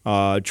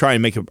 Try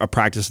and make a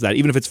practice of that,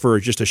 even if it's for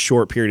just a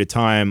short period of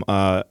time,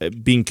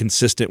 being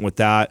consistent with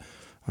that.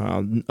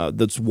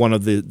 That's one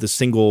of the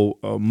single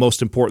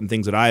most important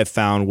things that I have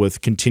found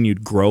with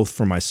continued growth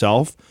for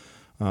myself.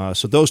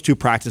 So those two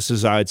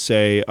practices, I'd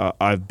say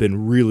I've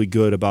been really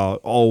good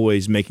about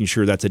always making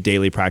sure that's a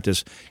daily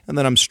practice. And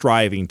then I'm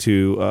striving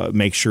to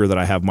make sure that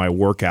I have my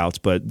workouts.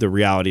 But the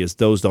reality is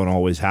those don't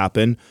always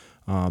happen,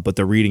 but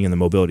the reading and the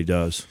mobility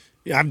does.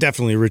 Yeah, I've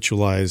definitely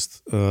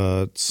ritualized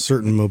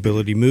certain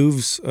mobility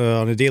moves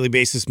on a daily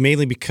basis,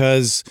 mainly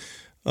because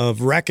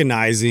of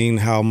recognizing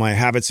how my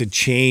habits had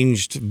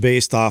changed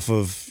based off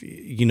of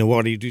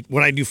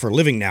what I do for a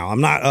living now.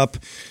 I'm not up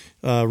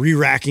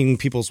re-racking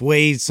people's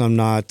weights. I'm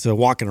not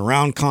walking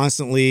around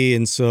constantly,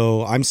 and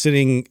so I'm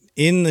sitting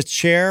in the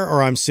chair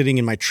or I'm sitting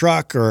in my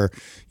truck, or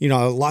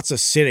lots of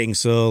sitting.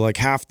 So like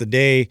half the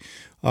day,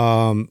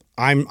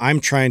 I'm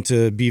trying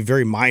to be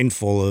very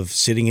mindful of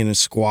sitting in a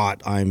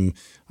squat. I'm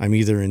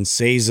either in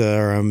Seiza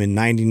or I'm in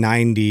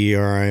 90-90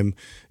 or I'm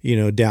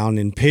down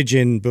in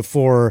pigeon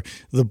before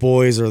the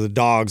boys or the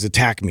dogs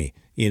attack me.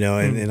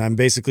 And I'm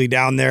basically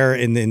down there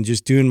and then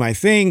just doing my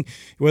thing,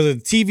 whether the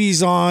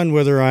TV's on,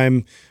 whether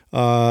I'm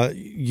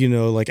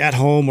like at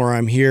home or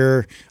I'm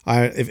here.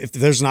 If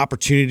there's an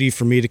opportunity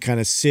for me to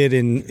kind of sit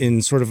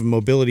in sort of a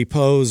mobility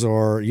pose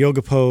or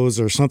yoga pose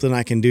or something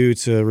I can do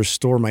to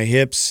restore my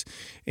hips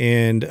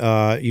and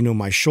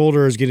my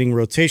shoulders, getting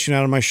rotation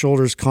out of my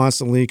shoulders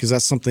constantly, because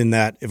that's something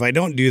that if I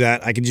don't do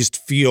that, I can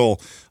just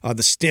feel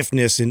the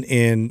stiffness and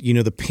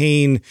the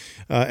pain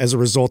as a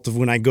result of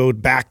when I go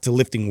back to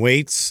lifting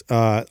weights,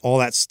 all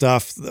that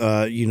stuff.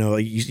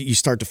 You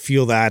start to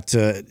feel that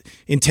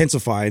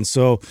intensify, and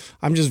so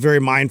I'm just very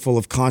mindful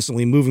of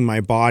constantly moving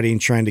my body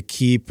and trying to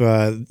keep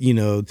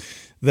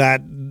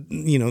that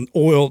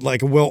oiled,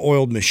 like a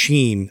well-oiled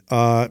machine.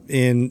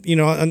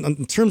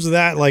 In terms of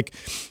that, like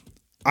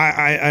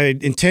I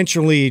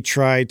intentionally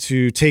try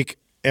to take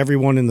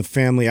everyone in the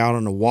family out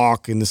on a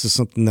walk, and this is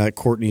something that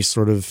Courtney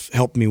sort of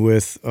helped me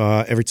with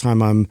every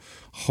time I'm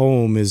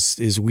home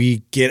is we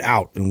get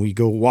out and we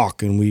go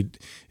walk, and it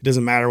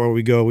doesn't matter where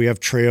we go. We have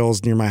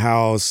trails near my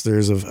house.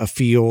 There's a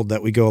field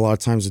that we go a lot of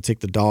times to take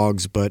the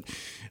dogs, but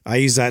I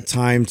use that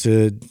time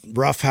to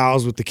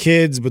roughhouse with the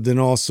kids, but then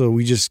also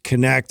we just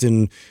connect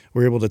and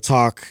we're able to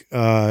talk,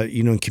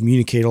 and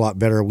communicate a lot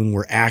better when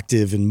we're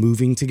active and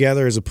moving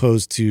together as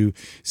opposed to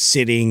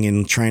sitting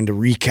and trying to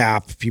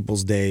recap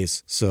people's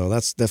days. So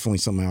that's definitely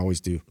something I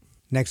always do.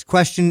 Next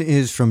question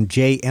is from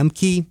Jay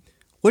Emke.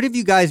 What have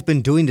you guys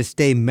been doing to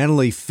stay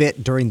mentally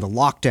fit during the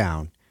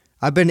lockdown?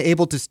 I've been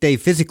able to stay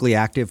physically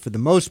active for the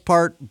most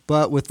part,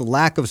 but with the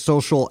lack of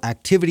social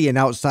activity and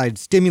outside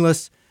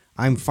stimulus,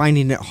 I'm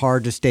finding it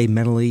hard to stay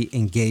mentally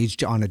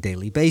engaged on a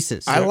daily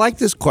basis. I like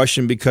this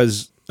question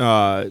because,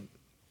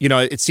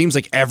 it seems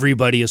like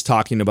everybody is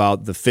talking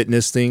about the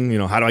fitness thing.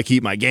 How do I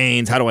keep my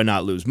gains? How do I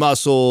not lose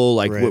muscle?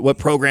 Like, right. what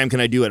program can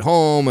I do at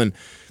home? And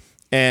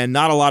And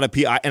not a lot of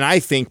people, and I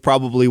think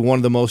probably one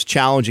of the most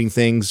challenging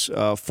things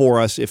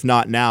for us, if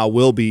not now,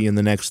 will be in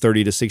the next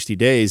 30 to 60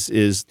 days,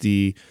 is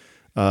the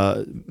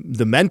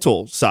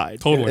mental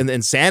side, Totally.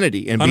 and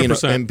sanity, and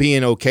 100%.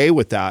 being okay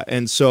with that.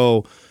 And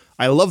so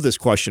I love this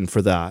question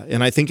for that,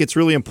 and I think it's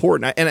really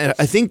important. And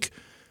I think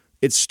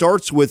it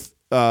starts with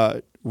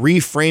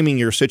reframing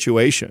your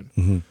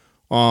situation.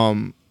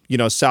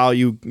 Sal,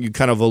 you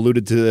kind of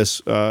alluded to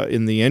this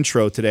in the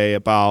intro today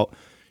about,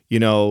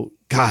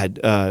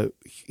 God,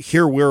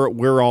 here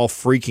we're all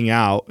freaking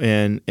out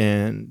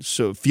and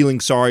so feeling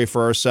sorry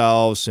for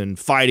ourselves and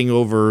fighting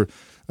over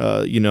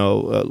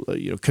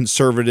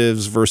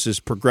conservatives versus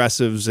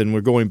progressives, and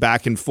we're going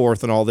back and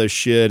forth and all this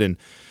shit, and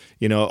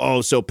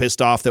so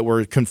pissed off that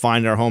we're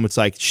confined in our home. It's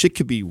like shit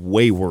could be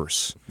way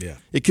worse. Yeah,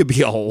 it could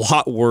be a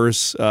lot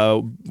worse.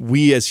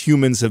 We as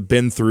humans have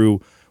been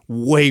through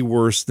way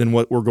worse than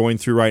what we're going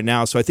through right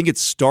now. So I think it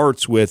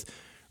starts with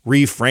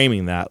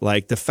reframing that,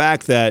 like the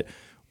fact that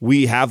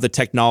we have the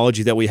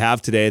technology that we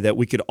have today, that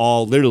we could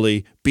all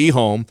literally be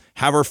home,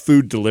 have our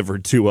food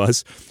delivered to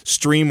us,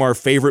 stream our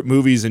favorite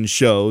movies and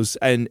shows,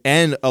 and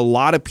a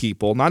lot of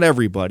people, not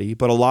everybody,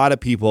 but a lot of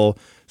people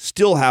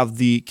still have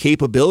the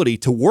capability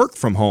to work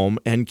from home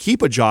and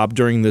keep a job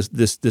during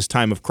this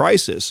time of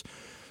crisis.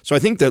 So I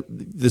think that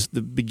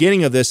the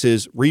beginning of this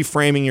is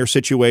reframing your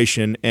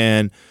situation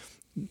and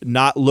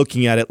not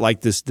looking at it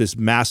like this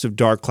massive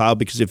dark cloud,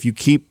 because if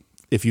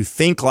you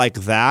think like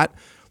that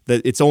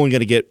it's only going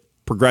to get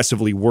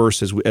progressively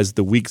worse as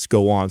the weeks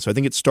go on. So I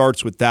think it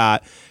starts with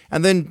that,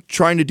 and then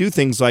trying to do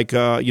things like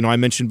I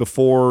mentioned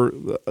before,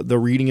 the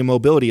reading and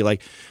mobility.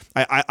 Like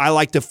I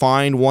like to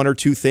find one or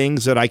two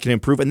things that I can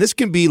improve, and this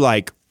can be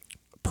like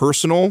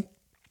personal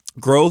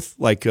growth,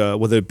 like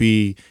whether it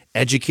be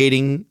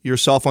educating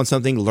yourself on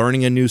something,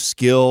 learning a new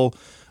skill,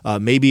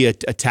 maybe a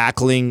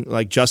tackling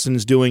like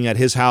Justin's doing at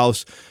his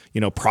house,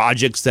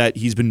 projects that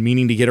he's been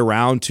meaning to get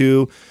around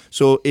to.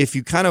 So if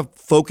you kind of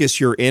focus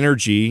your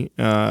energy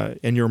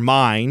and your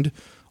mind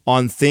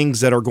on things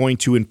that are going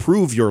to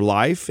improve your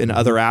life and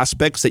other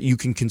aspects that you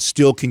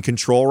still can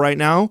control right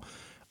now,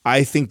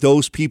 I think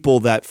those people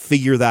that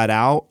figure that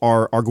out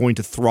are going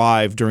to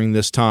thrive during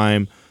this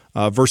time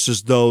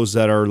versus those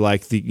that are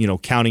like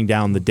counting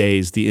down the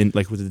days,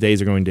 like the days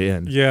are going to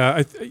end.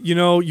 Yeah,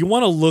 you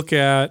want to look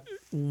at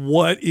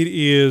what it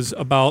is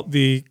about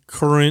the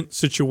current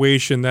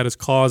situation that is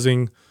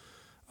causing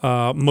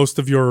most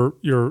of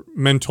your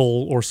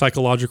mental or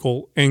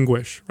psychological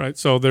anguish, right?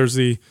 So there's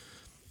the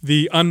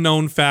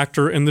unknown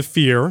factor and the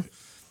fear.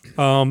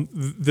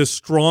 The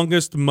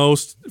strongest,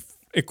 most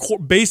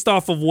based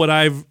off of what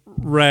I've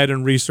read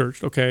and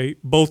researched, okay,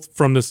 both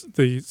from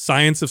the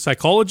science of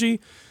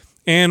psychology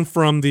and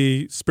from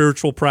the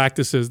spiritual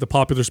practices, the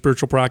popular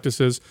spiritual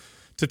practices.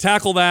 To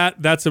tackle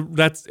that's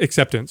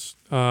acceptance.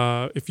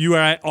 If you are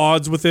at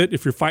odds with it,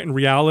 if you're fighting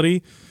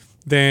reality,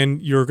 then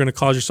you're going to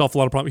cause yourself a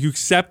lot of problems. You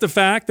accept the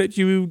fact that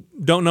you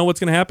don't know what's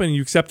going to happen, and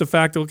you accept the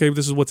fact that, okay,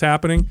 this is what's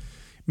happening,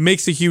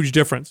 makes a huge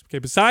difference. Okay.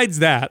 Besides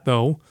that,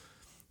 though,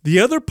 the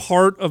other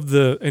part of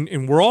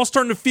and we're all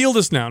starting to feel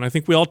this now, and I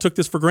think we all took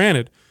this for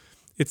granted,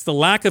 it's the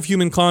lack of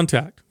human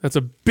contact. That's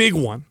a big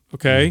one,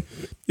 okay?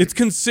 It's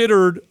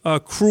considered a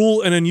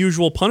cruel and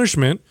unusual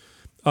punishment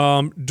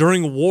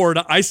during war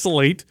to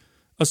isolate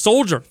a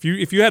soldier.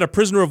 If you had a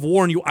prisoner of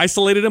war and you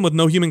isolated him with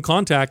no human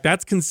contact,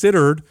 that's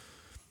considered,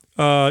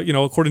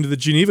 according to the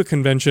Geneva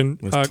Convention,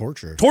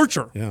 torture.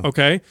 Torture. Yeah.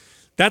 Okay,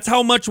 that's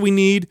how much we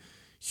need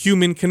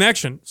human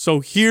connection.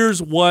 So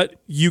here's what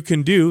you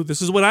can do.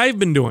 This is what I've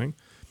been doing.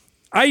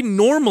 I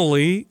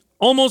normally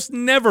almost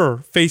never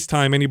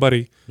FaceTime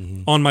anybody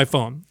on my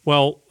phone.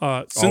 Well,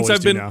 since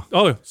I've been on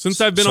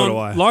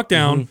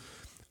lockdown,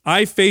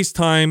 I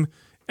FaceTime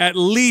at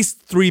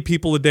least 3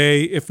 people a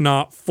day, if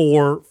not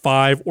 4,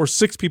 5, or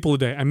 6 people a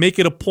day. I make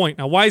it a point.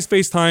 Now, why is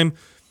FaceTime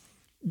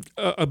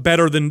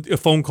better than a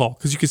phone call?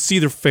 Because you can see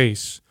their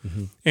face.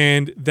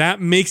 And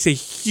that makes a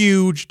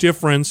huge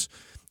difference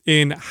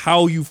in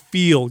how you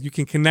feel. You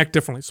can connect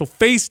differently. So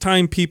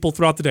FaceTime people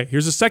throughout the day.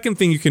 Here's the second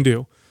thing you can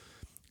do.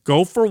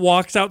 Go for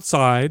walks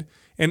outside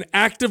and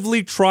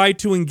actively try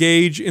to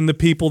engage in the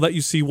people that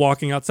you see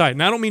walking outside.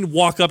 And I don't mean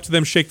walk up to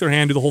them, shake their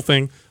hand, do the whole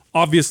thing.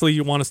 Obviously,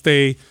 you want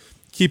to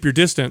keep your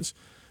distance.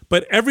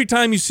 But every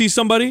time you see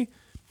somebody,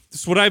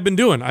 this is what I've been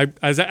doing.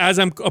 As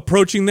I'm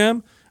approaching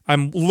them,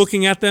 I'm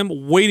looking at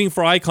them, waiting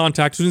for eye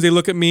contact. As soon as they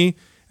look at me,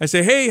 I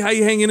say, "Hey, how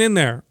you hanging in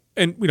there?"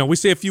 And we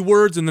say a few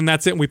words, and then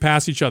that's it, and we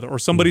pass each other. Or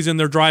somebody's in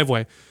their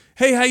driveway.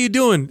 "Hey, how you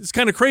doing?" It's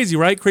kind of crazy,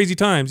 right? Crazy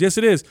times. Yes,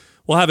 it is.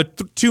 We'll have a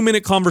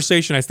 2-minute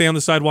conversation. I stay on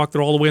the sidewalk.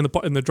 They're all the way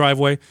in the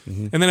driveway.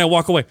 And then I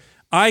walk away.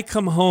 I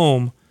come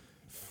home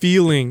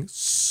feeling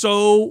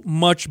so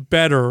much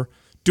better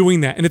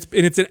doing that. And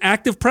it's an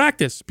active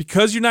practice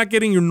because you're not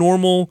getting your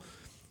normal,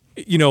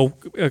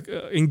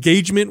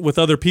 engagement with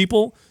other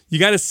people. You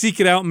got to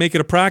seek it out and make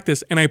it a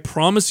practice. And I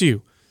promise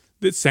you,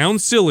 it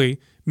sounds silly.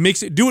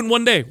 Do it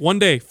one day.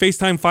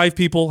 FaceTime 5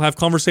 people, have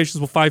conversations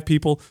with 5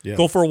 people,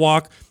 go for a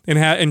walk,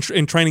 and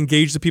try and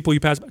engage the people you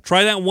pass by.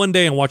 Try that one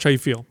day and watch how you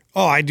feel.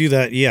 Oh, I do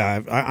that.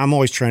 Yeah. I'm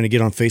always trying to get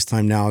on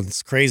FaceTime now.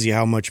 It's crazy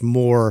how much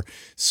more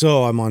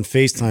so I'm on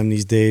FaceTime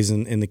these days,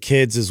 and the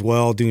kids as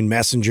well, doing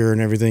Messenger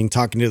and everything,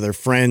 talking to their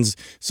friends.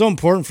 So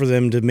important for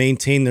them to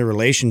maintain their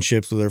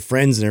relationships with their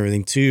friends and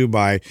everything too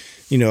by,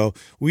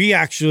 we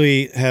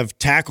actually have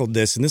tackled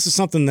this. And this is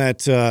something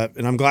that,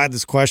 and I'm glad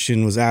this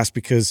question was asked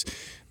because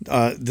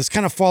this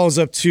kind of follows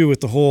up too with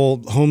the whole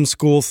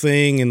homeschool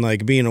thing and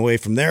like being away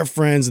from their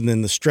friends and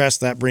then the stress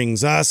that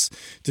brings us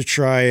to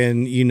try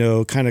and,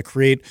 kind of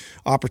create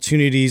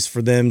opportunities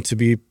for them to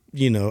be,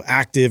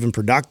 active and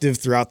productive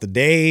throughout the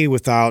day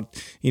without,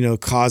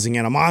 causing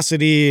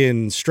animosity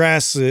and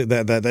stress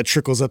that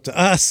trickles up to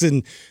us.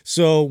 And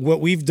so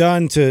what we've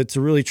done to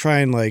really try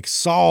and like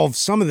solve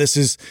some of this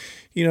is,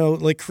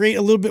 create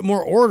a little bit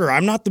more order.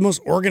 I'm not the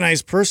most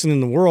organized person in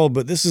the world,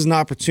 but this is an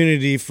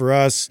opportunity for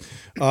us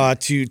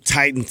to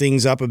tighten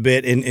things up a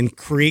bit and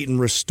create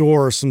and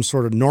restore some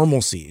sort of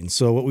normalcy. And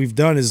so what we've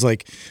done is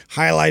like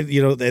highlight,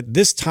 that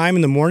this time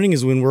in the morning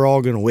is when we're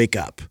all going to wake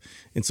up.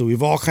 And so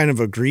we've all kind of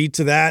agreed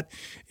to that.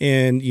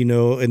 And,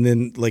 and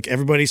then like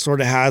everybody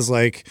sort of has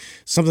like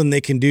something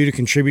they can do to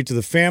contribute to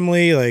the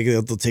family. Like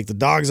they'll take the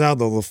dogs out,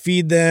 they'll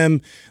feed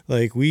them.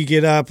 Like we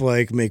get up,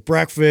 like make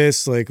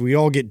breakfast, like we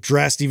all get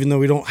dressed, even though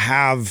we don't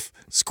have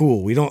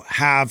school. We don't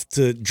have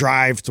to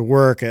drive to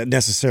work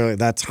necessarily at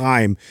that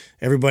time.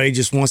 Everybody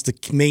just wants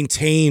to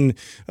maintain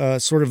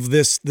sort of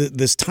this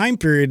time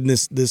period and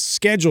this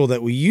schedule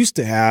that we used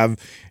to have.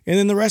 And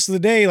then the rest of the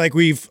day, like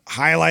we've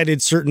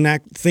highlighted certain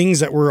things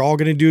that we're all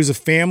going to do as a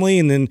family,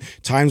 and then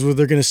times where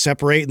they're going to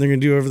separate and they're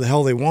going to do whatever the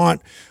hell they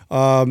want.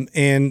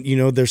 And,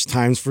 there's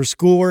times for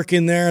schoolwork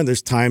in there.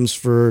 There's times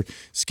for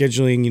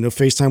scheduling,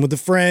 FaceTime with the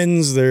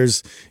friends.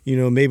 There's,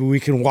 maybe we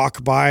can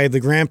walk by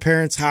the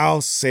grandparents'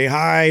 house, say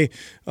hi,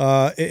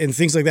 and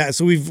things like that.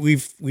 So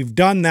we've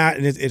done that,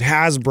 and it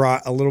has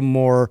brought a little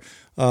more,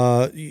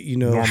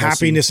 normalcy.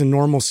 Happiness and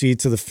normalcy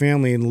to the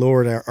family and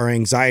lowered our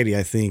anxiety,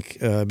 I think,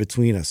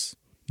 between us.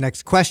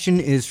 Next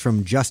question is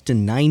from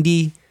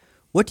Justin90.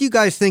 What do you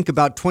guys think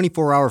about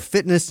 24-hour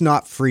fitness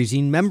not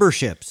freezing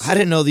memberships? I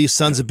didn't know these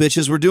sons of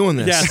bitches were doing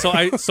this.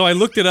 Yeah, so I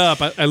looked it up.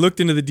 I looked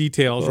into the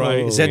details, right?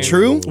 Is that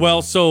true?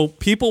 Well, so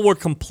people were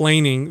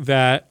complaining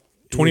that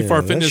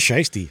 24-hour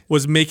fitness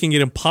was making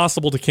it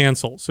impossible to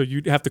cancel. So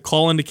you'd have to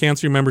call in to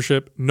cancel your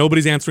membership.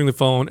 Nobody's answering the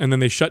phone, and then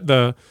they shut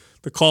the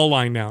call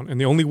line down.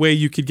 And the only way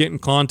you could get in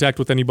contact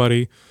with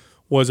anybody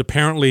was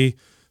apparently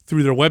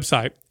through their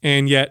website,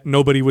 and yet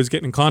nobody was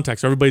getting in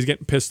contact. So everybody's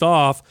getting pissed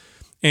off.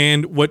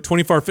 And what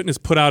 24-Hour Fitness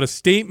put out a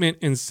statement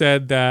and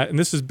said that, and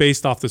this is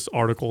based off this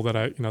article that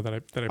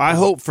I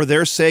hope for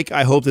their sake,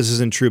 I hope this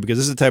isn't true, because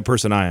this is the type of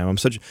person I am.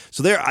 So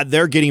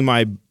they're getting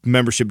my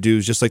membership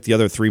dues just like the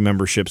other 3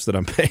 memberships that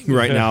I'm paying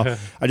right now.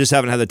 I just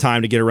haven't had the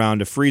time to get around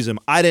to freeze them.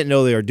 I didn't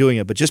know they were doing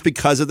it, but just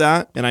because of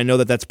that, and I know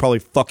that that's probably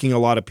fucking a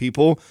lot of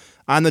people,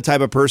 I'm the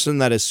type of person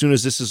that as soon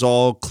as this is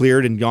all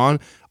cleared and gone,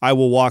 I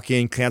will walk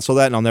in, cancel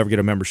that, and I'll never get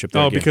a membership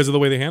there again. Because of the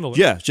way they handle it.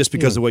 Yeah, just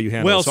because of the way you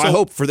handle it. So I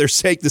hope for their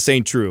sake this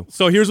ain't true.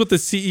 So here's what the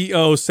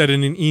CEO said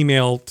in an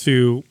email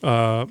to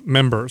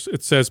members.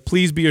 It says,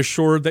 please be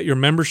assured that your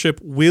membership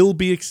will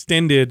be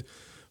extended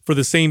for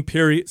the same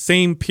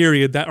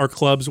period that our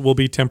clubs will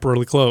be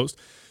temporarily closed.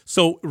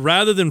 So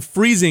rather than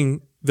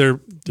freezing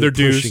their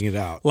dues, pushing it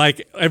out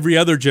like every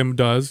other gym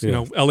does.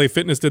 Yeah. LA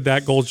Fitness did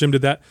that, Gold's Gym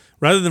did that.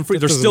 Rather than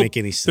they're still make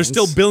any sense. They're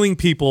still billing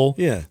people.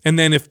 Yeah. And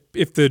then if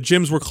the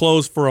gyms were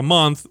closed for a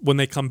month, when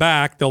they come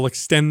back, they'll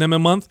extend them a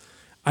month.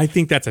 I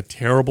think that's a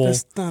terrible.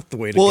 That's not the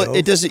way to go. go.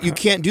 It doesn't. You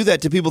can't do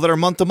that to people that are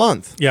month to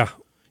month. Yeah.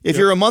 If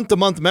you're a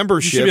month-to-month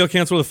membership, you should be able to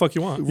cancel what the fuck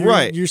you want.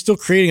 Right. You're still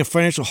creating a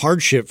financial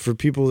hardship for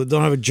people that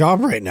don't have a job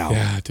right now.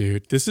 Yeah,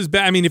 dude. This is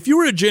bad. I mean, if you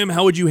were a gym,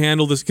 how would you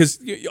handle this? Because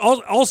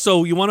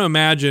also, you want to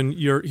imagine,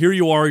 you're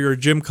a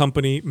gym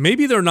company.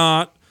 Maybe they're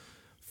not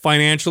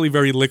financially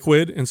very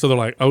liquid, and so they're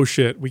like, oh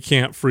shit, we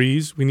can't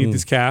freeze. We need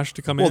this cash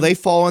to come in. Well, they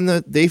fall in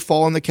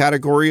the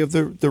category of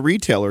the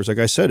retailers. Like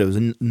I said,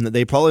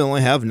 they probably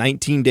only have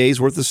 19 days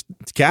worth of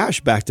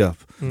cash backed up.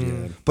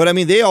 But I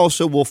mean, they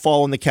also will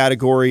fall in the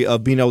category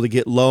of being able to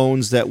get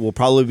loans that will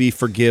probably be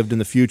forgived in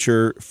the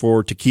future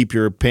to keep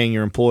paying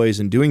your employees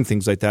and doing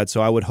things like that.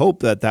 So I would hope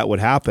that would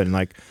happen.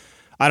 Like,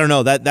 I don't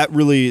know, that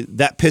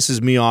pisses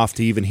me off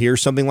to even hear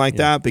something like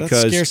that,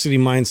 because that scarcity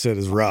mindset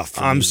is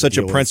rough. I'm such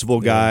a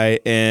principled guy,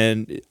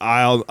 and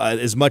I'll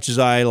as much as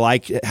I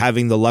like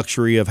having the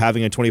luxury of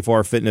having a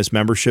 24-hour fitness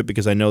membership,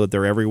 because I know that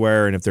they're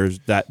everywhere, and if there's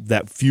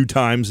that few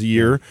times a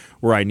year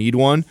where I need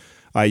one,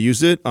 I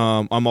use it.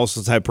 I'm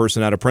also the type of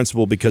person out of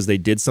principle, because they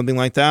did something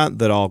like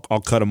that I'll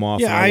cut them off.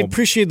 Yeah, I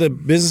appreciate the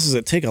businesses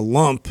that take a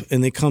lump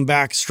and they come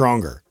back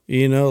stronger.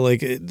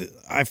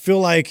 I feel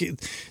like,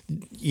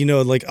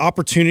 like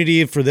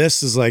opportunity for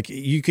this is like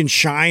you can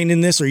shine in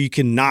this or you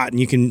can not, and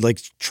you can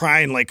like try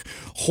and like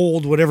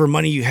hold whatever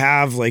money you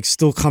have like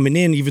still coming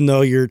in, even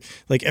though you're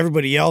like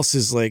everybody else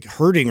is like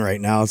hurting right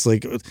now. It's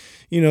like,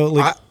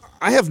 like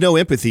I have no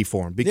empathy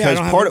for them, because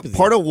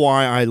part of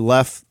why I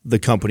left the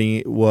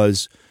company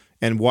was,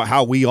 and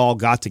how we all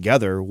got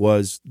together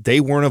was, they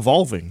weren't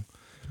evolving.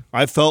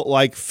 I felt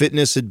like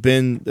fitness had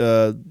been,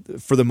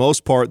 for the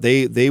most part,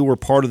 they were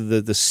part of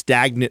the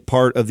stagnant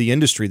part of the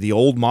industry, the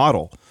old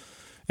model.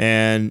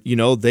 And,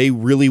 they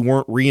really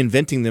weren't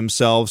reinventing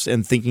themselves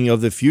and thinking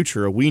of the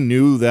future. We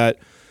knew that,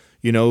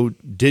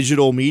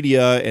 digital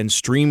media and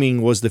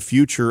streaming was the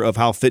future of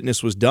how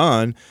fitness was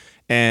done.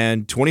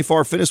 And 24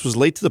 Hour Fitness was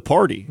late to the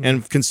party.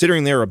 And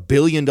considering they're $1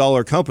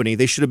 billion company,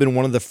 they should have been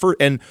one of the first.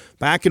 And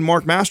back in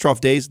Mark Mastroff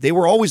days, they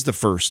were always the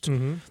first.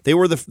 They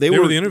were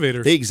the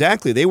innovators.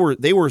 Exactly. They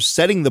were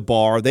setting the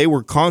bar. They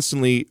were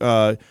constantly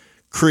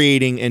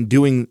creating and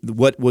doing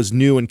what was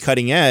new and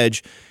cutting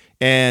edge.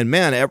 And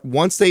man,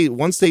 once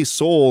they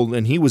sold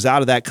and he was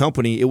out of that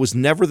company, it was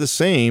never the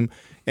same.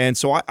 And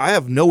so I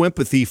have no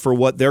empathy for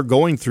what they're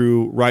going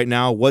through right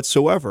now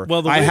whatsoever.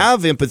 Well, I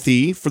have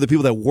empathy for the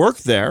people that work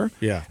there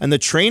and the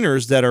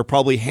trainers that are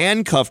probably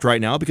handcuffed right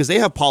now because they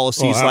have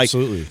policies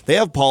they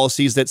have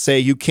policies that say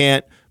you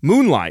can't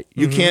moonlight.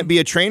 You can't be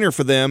a trainer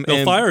for them.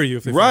 They'll fire you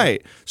if they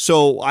right.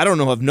 So I don't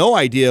know. I have no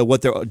idea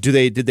what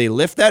did they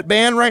lift that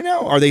ban right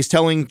now? Are they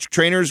telling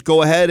trainers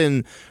go ahead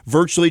and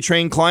virtually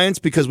train clients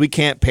because we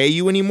can't pay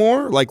you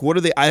anymore? Like what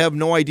are they? I have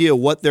no idea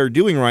what they're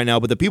doing right now.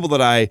 But the people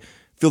that I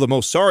feel the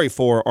most sorry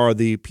for are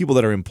the people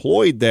that are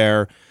employed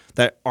there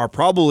that are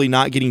probably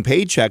not getting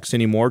paychecks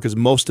anymore because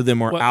most of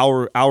them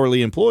are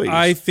hourly employees.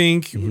 I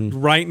think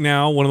right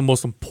now one of the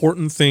most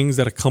important things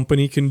that a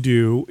company can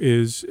do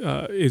is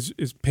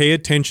pay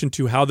attention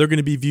to how they're going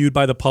to be viewed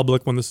by the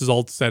public when this is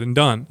all said and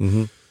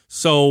done.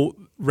 So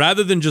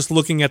rather than just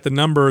looking at the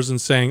numbers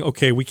and saying,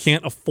 okay, we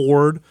can't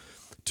afford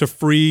to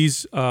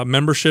freeze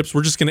memberships,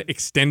 we're just going to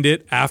extend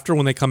it after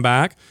when they come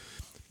back.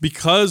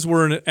 Because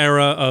we're in an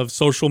era of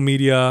social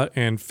media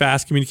and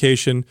fast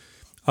communication,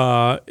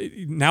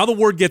 now the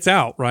word gets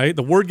out, right?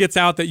 The word gets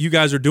out that you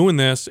guys are doing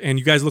this and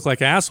you guys look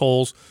like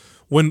assholes.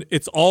 When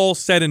it's all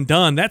said and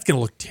done, that's going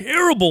to look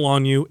terrible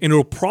on you, and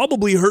it'll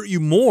probably hurt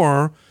you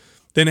more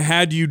than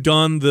had you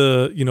done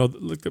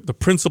the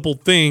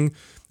principled thing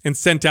and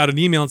sent out an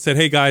email and said,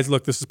 hey guys,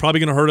 look, this is probably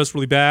going to hurt us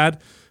really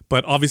bad,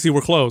 but obviously we're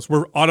closed.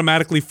 We're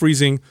automatically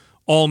freezing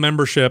all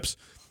memberships.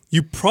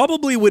 You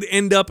probably would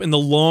end up in the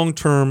long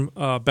term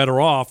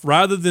better off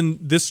rather than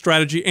this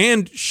strategy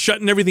and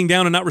shutting everything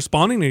down and not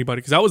responding to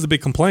anybody, because that was a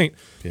big complaint.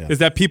 Is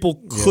that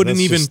people couldn't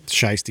even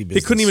shiesty business.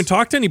 They couldn't even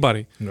talk to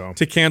anybody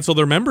to cancel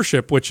their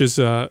membership, which is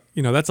that's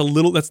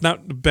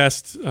not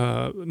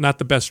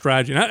the best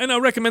strategy. And I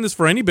recommend this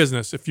for any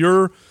business. If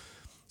you're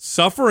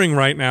suffering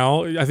right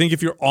now, I think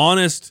if you're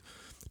honest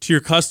to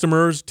your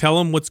customers, tell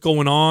them what's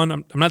going on.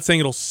 I'm not saying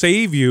it'll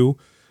save you,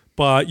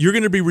 but you're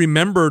going to be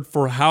remembered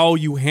for how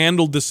you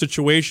handled the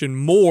situation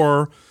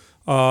more,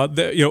 a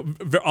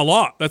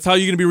lot. That's how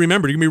you're going to be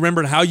remembered. You're going to be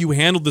remembered how you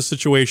handled the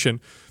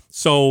situation.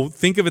 So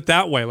think of it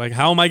that way. Like,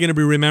 how am I going to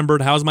be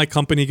remembered? How's my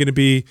company going to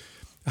be?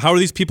 How are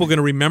these people going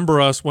to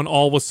remember us when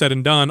all was said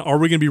and done? Are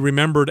we going to be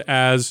remembered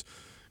as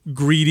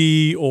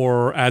greedy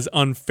or as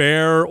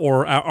unfair,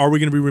 or are we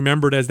going to be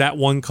remembered as that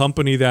one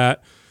company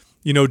that,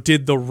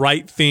 did the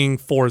right thing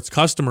for its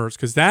customers?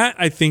 Because that,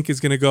 I think, is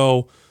going to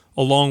go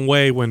a long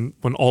way when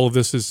all of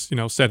this is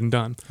said and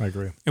done. I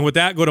agree. And with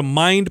that, go to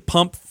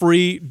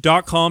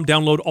mindpumpfree.com,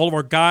 download all of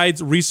our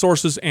guides,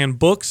 resources, and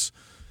books.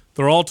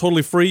 They're all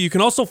totally free. You can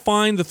also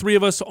find the three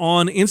of us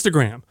on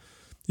Instagram.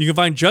 You can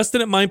find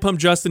Justin at Mind Pump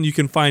Justin. You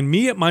can find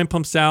me at Mind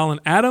Pump Sal and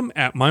Adam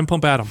at Mind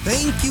Pump Adam.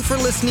 Thank you for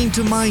listening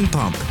to Mind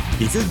Pump.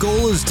 If your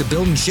goal is to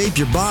build and shape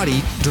your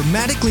body,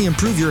 dramatically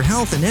improve your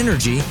health and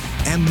energy,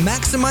 and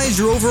maximize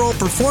your overall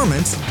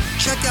performance,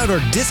 check out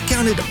our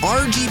discounted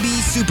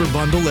RGB Super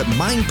Bundle at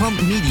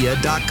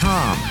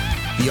mindpumpmedia.com.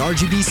 The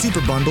RGB Super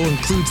Bundle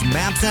includes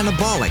MAPS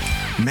Anabolic,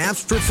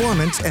 MAPS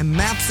Performance, and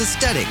MAPS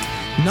Aesthetic.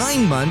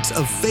 9 months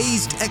of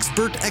phased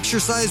expert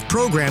exercise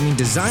programming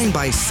designed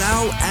by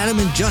Sal, Adam,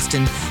 and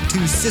Justin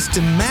to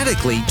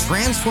systematically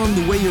transform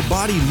the way your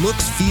body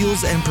looks,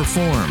 feels, and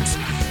performs.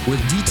 With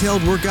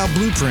detailed workout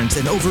blueprints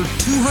and over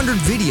 200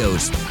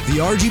 videos, the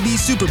RGB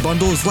Super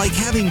Bundle is like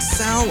having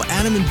Sal,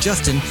 Adam, and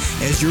Justin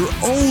as your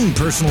own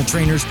personal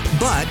trainers,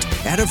 but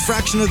at a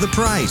fraction of the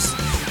price.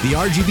 The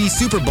RGB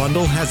Super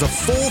Bundle has a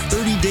full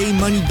 30-day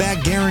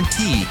money-back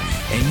guarantee,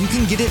 and you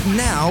can get it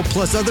now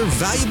plus other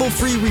valuable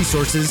free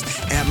resources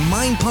at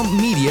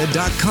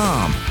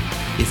mindpumpmedia.com.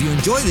 If you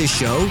enjoy this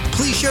show,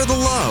 please share the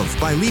love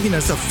by leaving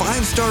us a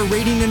 5-star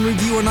rating and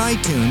review on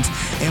iTunes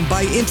and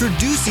by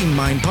introducing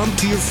Mind Pump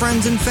to your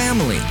friends and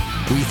family.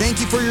 We thank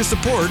you for your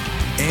support,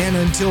 and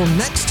until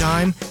next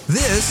time,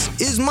 this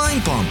is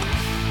Mind Pump.